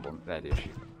that problem, that issue.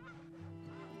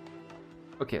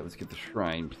 Okay, let's get the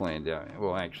shrine planned out.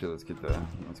 Well, actually, let's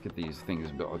get these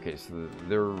things built. Okay, so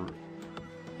they're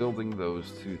building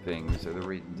those 2 things. So they're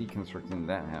deconstructing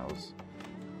that house.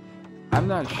 I'm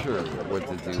not sure what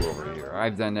to do over here.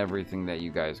 I've done everything that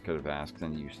you guys could have asked,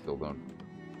 and you still don't.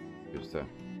 Just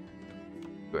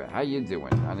how you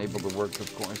doing? Unable to work,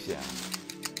 of course. Yeah.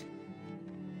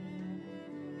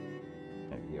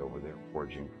 Maybe over there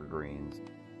foraging for greens.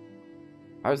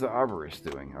 How's the Arborist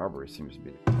doing? Arborist seems to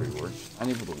be pretty work.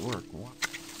 Unable to work. What?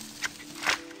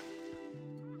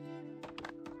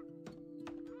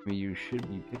 I mean, you should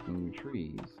be picking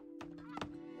trees.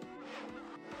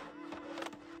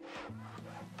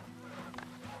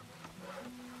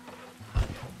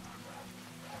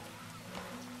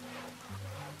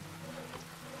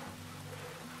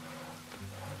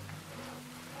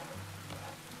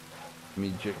 I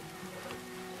mean, you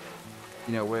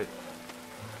know what?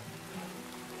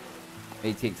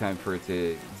 May take time for it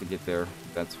to get there.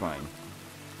 That's fine.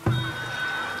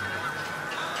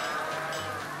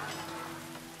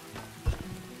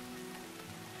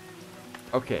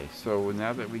 Okay, so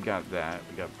now that we got that,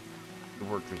 we got the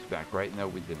workers back, right? No,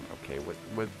 we didn't. Okay,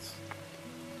 what's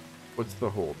the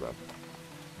holdup?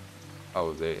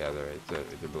 Oh, they're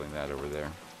building that over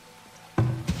there.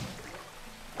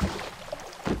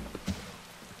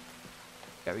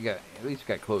 Yeah, at least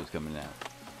we got clothes coming out.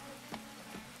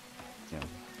 Yeah,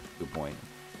 good point.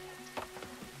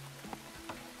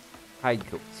 Hide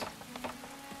coats.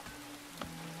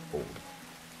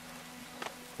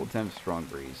 Old time strong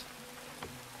breeze.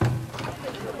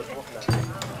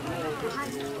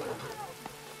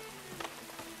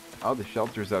 Oh, the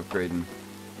shelter's upgrading.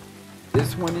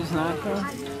 This one is not, though?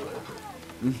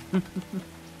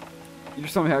 You're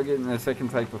somehow getting a second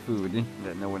type of food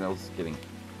that no one else is getting.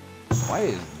 Why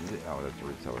is it? Oh, that's a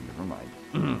reseller. Never mind.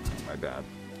 My bad.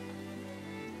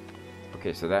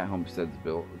 Okay, so that homestead's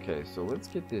built. Okay, so let's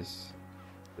get this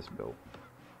built.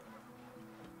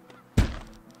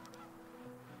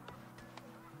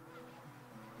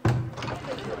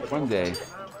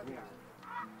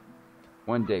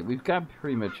 One day, we've got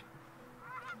pretty much,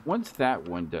 once that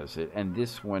one does it, and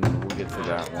this one, we'll get to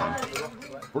that one,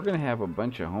 we're going to have a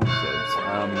bunch of homesteads.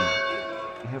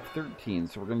 We have 13,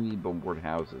 so we're going to need more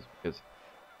houses, because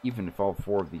even if all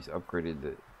 4 of these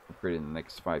upgraded in the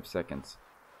next 5 seconds,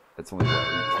 that's only, what,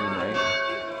 18, right?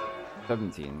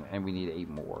 17, and we need 8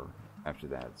 more after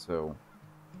that, so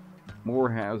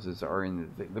more houses are in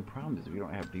the problem is we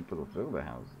don't have people to fill the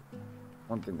houses.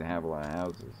 One thing to have a lot of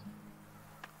houses,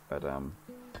 but having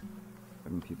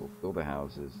people fill the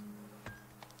houses.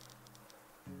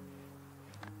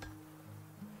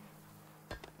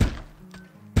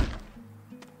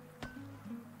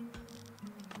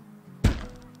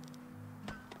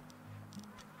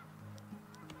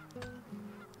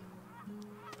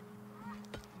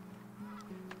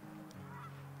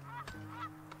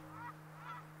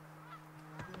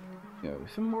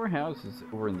 some more houses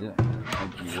over in the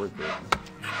might be worth it.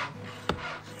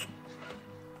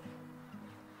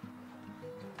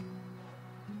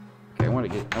 Okay, I want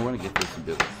to get this in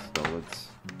business. So let's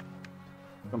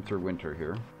come through winter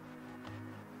here.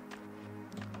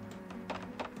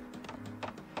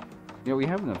 You know, we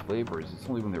have enough laborers. It's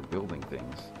only when they're building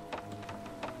things.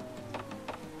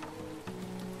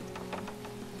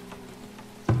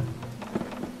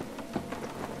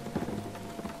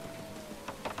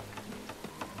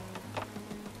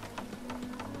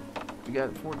 We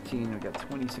got 14, we got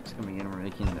 26 coming in, we're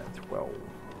making that 12.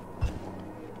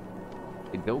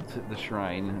 They built the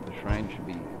shrine should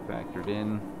be factored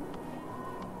in.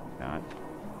 Not.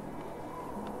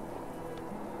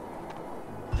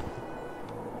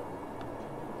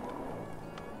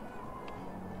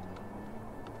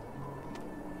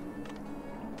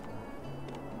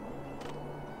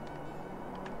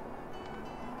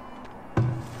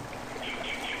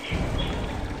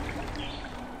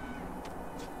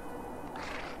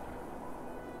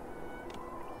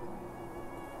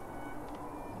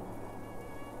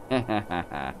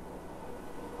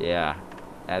 Yeah,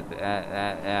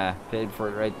 paid for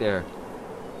it right there.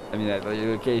 I mean, that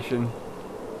location.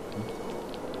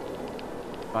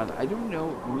 But I don't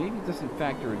know, maybe it doesn't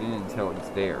factor it in until it's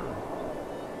there.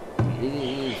 I mean,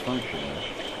 it is functioning.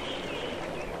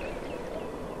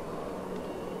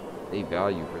 They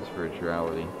value for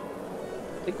spirituality.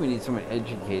 I think we need someone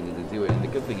educated to do it, and the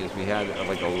good thing is we had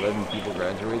like 11 people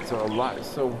graduate, so a lot,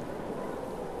 so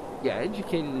yeah,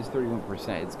 educated is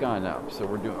 31%. It's gone up. So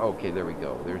we're doing... Okay, there we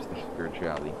go. There's the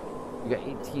spirituality. We got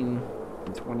 18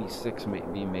 and 26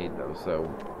 being made, though. So...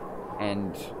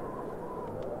 And...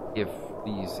 if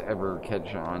these ever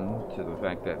catch on to the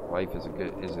fact that life is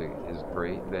is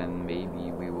great, then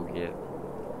maybe we will get...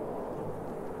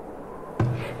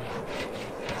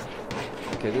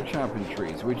 Okay, they're chopping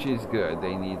trees, which is good.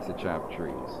 They need to chop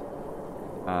trees.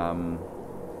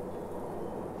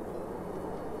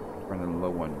 Running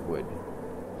low on wood.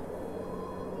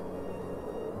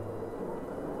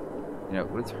 You know,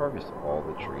 let's harvest all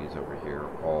the trees over here,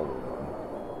 all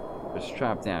of them. Just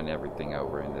chop down everything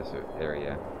over in this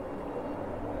area.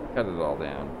 Cut it all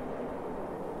down.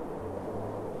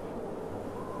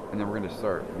 And then we're going to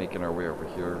start making our way over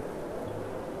here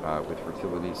with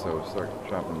fertility, so start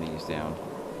chopping these down.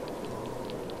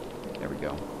 There we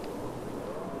go.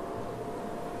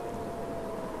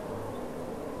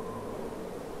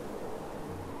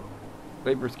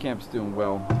 Laborers camp's doing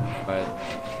well, but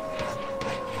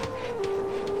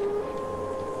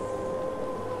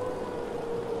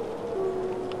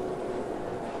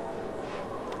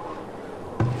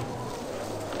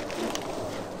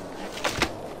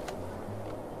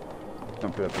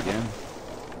dump it up again.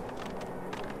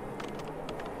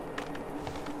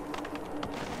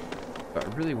 But I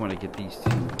really want to get these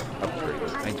two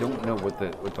upgraded. I don't know what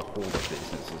the holdup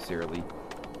is necessarily.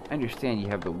 I understand you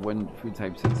have the one food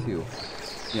type set too,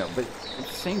 you know, but at the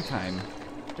same time,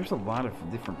 there's a lot of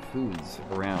different foods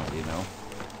around, you know.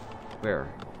 Where?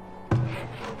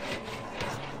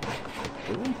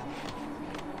 Really?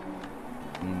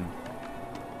 I mean,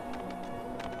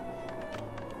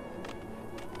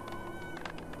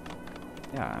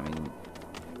 yeah, I mean,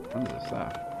 tons of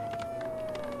stuff.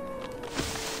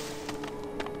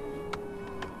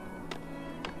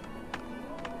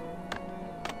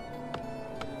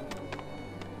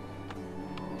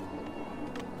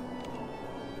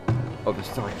 Oh, the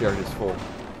stockyard is full.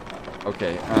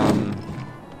 Okay,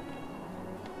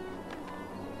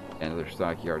 another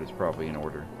stockyard is probably in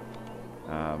order.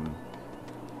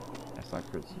 That's not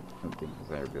good. Something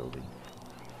desirability.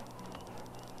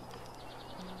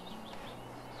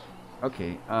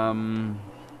 Okay,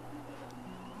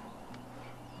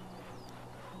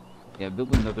 yeah,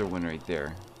 build another one right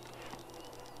there.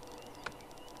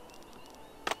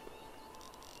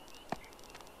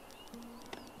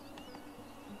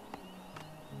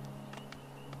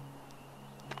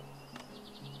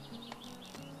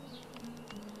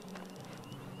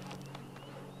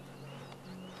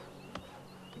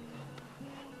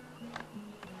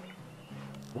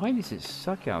 Why does it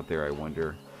suck out there, I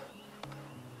wonder?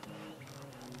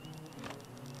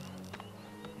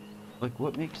 Like,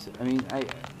 what makes it... I mean, I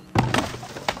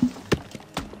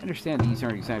understand these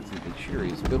aren't exactly the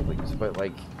cheeriest buildings, but,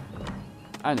 like,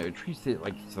 I don't know, it treats it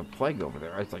like it's a plague over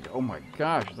there. It's like, oh my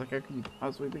gosh, it's like, how can you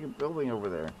possibly think of building over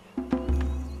there?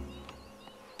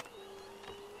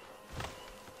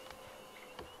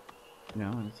 You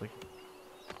know, and it's like,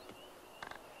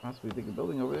 possibly think of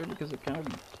building over there because it kind of...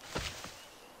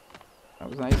 That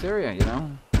was a nice area, you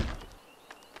know?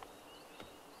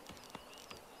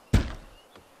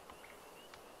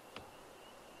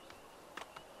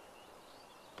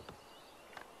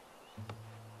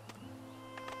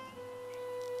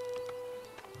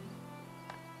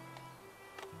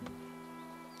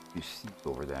 You see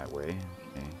over that way.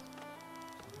 Okay.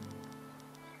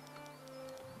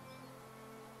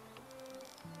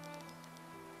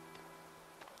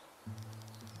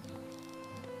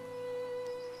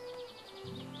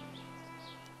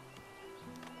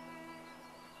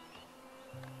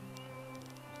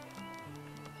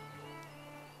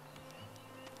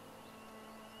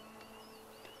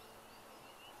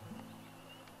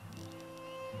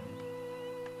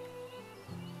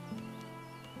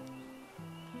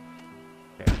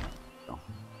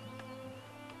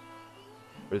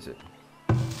 What is it?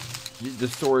 The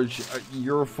storage,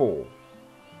 you're full.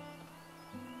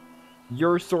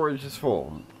 Your storage is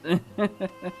full.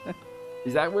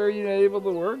 Is that where you're not able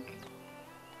to work?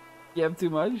 You have too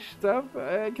much stuff?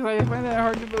 Can I find that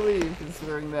hard to believe,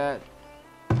 considering that...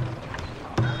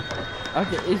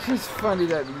 Okay, it's just funny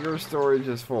that your storage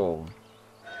is full.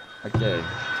 Okay.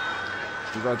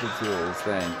 You got the tools,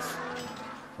 thanks.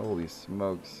 Holy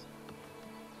smokes.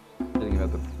 Kidding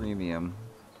about the premium.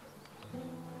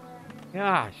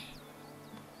 Gosh.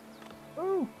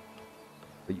 Oh.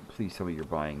 Please tell me you're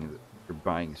buying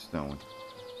stone.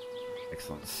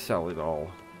 Excellent. Sell it all.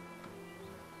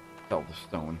 Sell the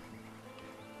stone.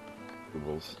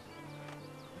 Tools.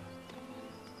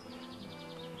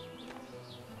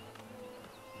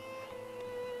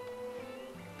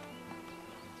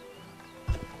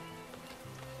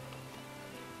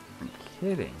 I'm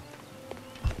kidding.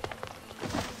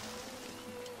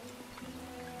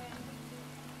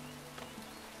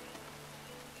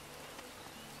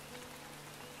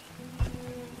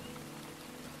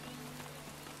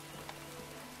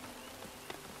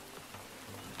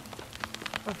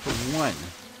 For one.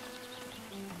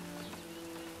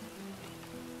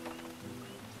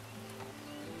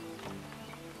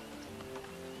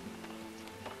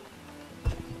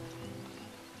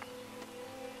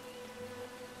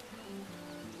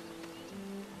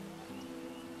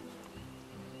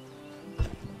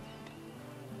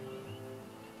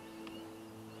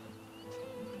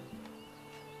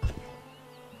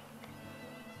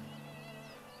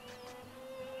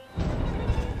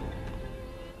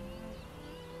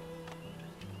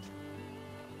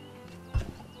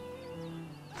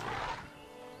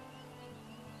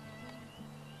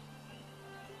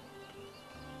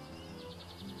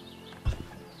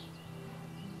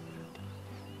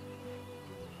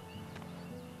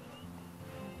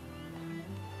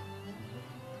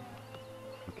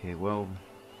 Okay, well,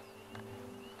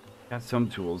 got some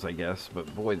tools, I guess,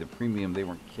 but boy, the premium, they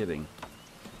weren't kidding.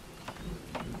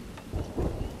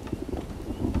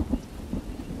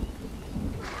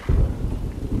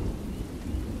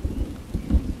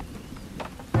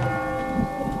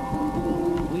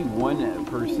 Only one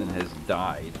person has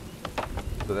died,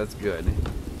 so that's good.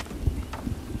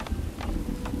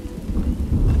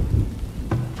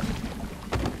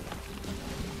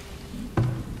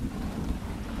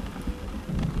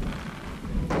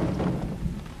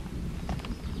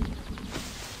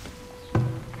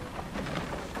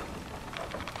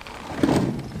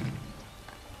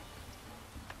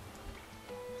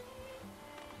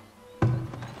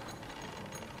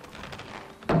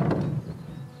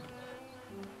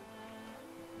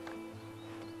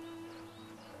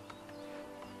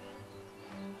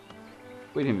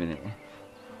 Wait a minute.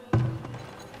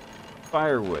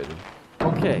 Firewood.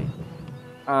 Okay.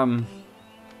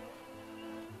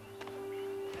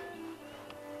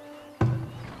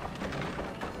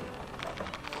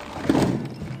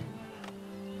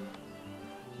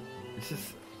 This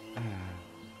is...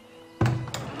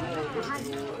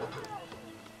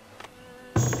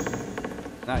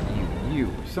 Not you. You.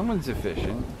 Someone's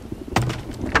efficient.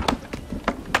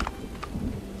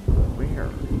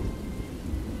 Where?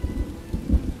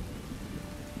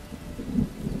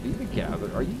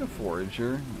 Are you the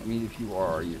forager? I mean, if you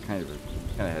are, you kind of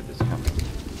had this coming.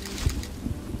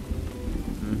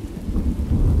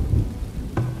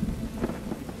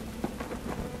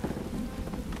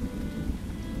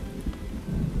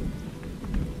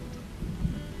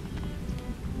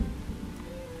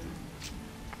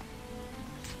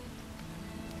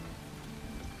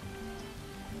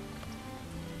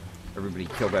 Everybody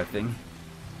kill that thing.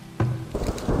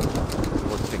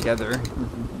 Work together.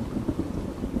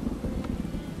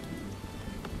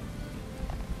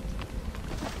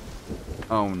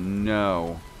 Oh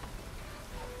no.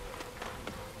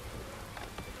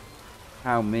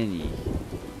 How many?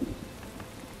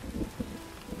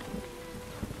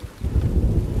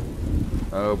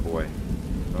 Oh boy.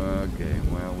 Okay,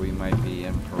 well, we might be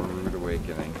in for a rude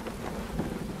awakening.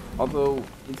 Although,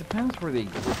 it depends what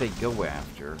they go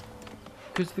after.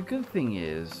 Because the good thing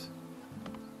is,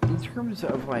 in terms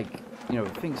of, like, you know,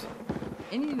 things...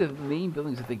 any of the main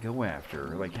buildings that they go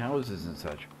after, like houses and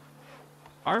such,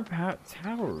 are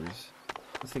towers,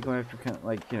 as they go after, kind of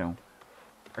like, you know,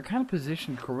 are kind of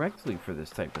positioned correctly for this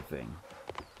type of thing.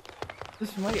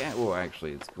 This might, well,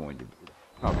 actually, it's probably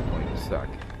going to suck,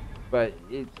 but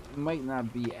it might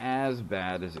not be as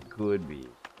bad as it could be.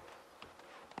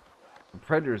 The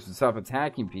predators would stop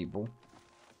attacking people.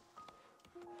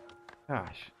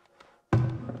 Gosh.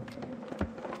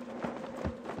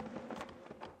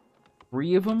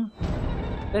 3 of them?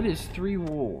 That is 3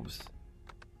 wolves.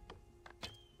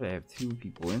 I have 2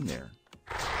 people in there.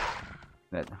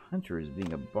 That hunter is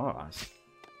being a boss.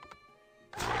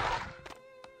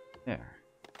 There.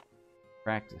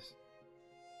 Practice.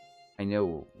 I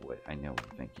know.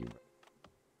 Thank you.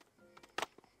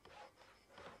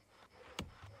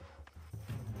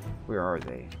 Where are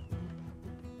they?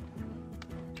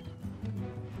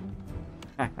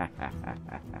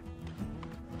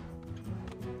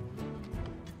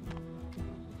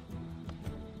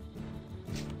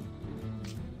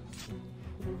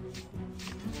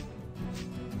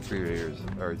 Three raiders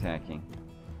are attacking.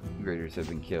 2 raiders have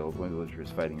been killed. 1 villager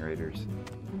is fighting raiders.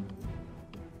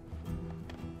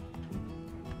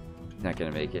 Not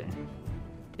gonna make it.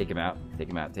 Take him out. Take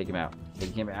him out. Take him out.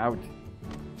 Take him out.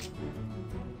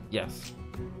 Yes.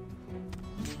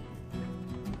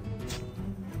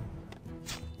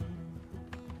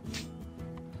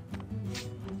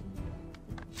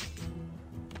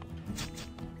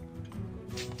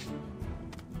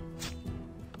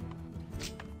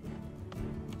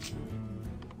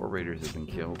 Raiders have been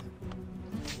killed.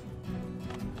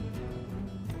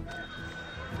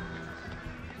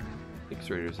 Six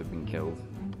raiders have been killed.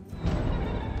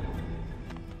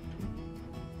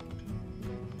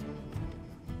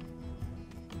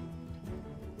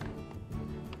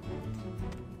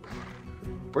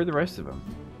 Where are the rest of them?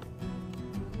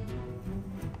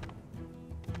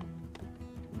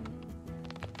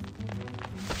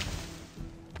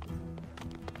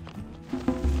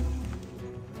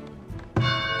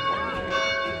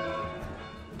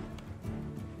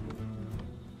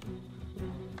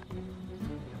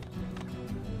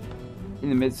 In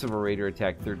the midst of a raider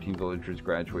attack, 13 villagers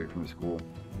graduate from school.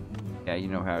 Yeah, you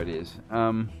know how it is.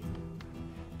 You're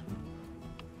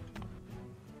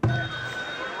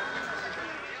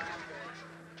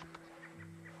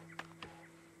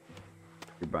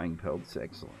buying pelts?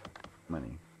 Excellent.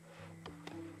 Money.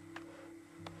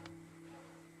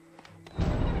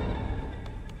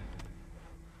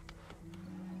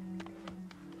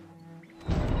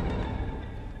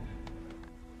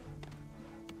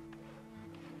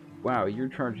 Wow, you're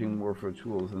charging more for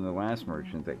tools than the last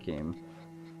merchant that came.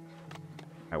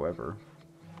 However,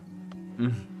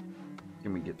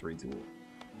 can we get 3 tools?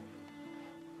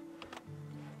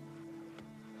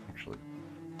 Actually,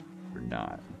 we're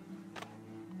not.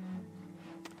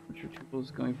 What's your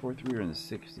tools going for?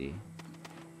 360.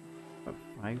 About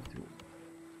 5 tools.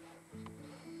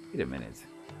 Wait a minute.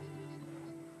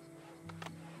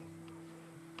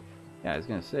 Yeah, I was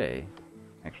gonna say,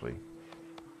 actually.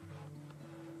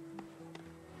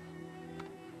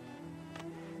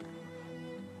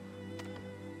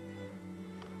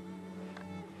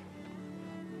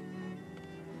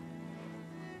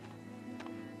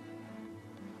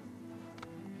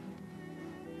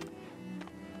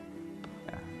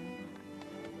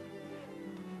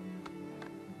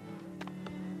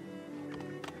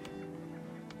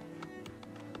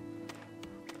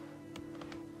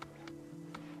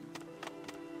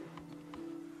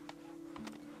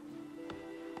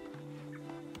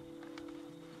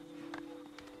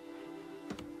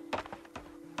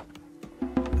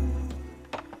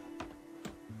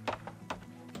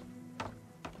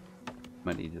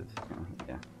 Money just,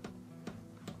 yeah.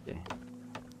 Okay.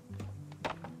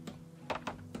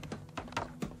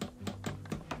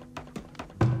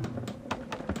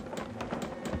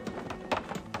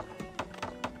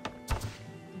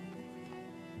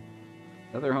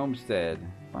 Another homestead,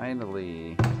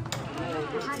 finally.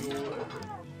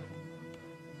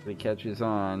 It catches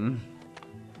on.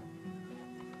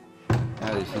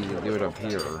 Now they just need to do it up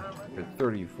here. At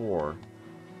 34.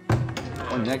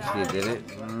 One next to you did it.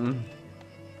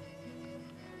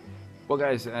 Well,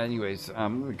 guys, anyways,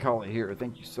 I'm going to call it here.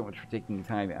 Thank you so much for taking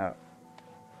time out.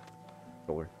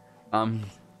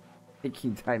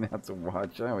 Taking time out to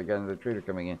watch. Oh, we got another trader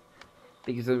coming in.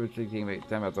 Thank you so much for taking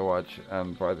time out to watch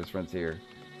Farthest Frontier.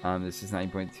 This is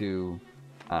 9.2,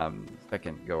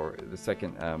 the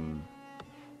second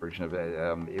version of it.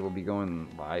 It will be going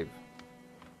live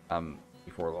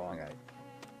before long,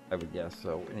 I would guess.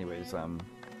 So, anyways,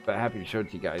 but happy to show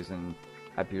it to you guys, and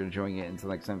happy you're enjoying it. Until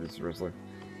next time, this is Rizzler.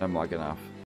 I'm logging off.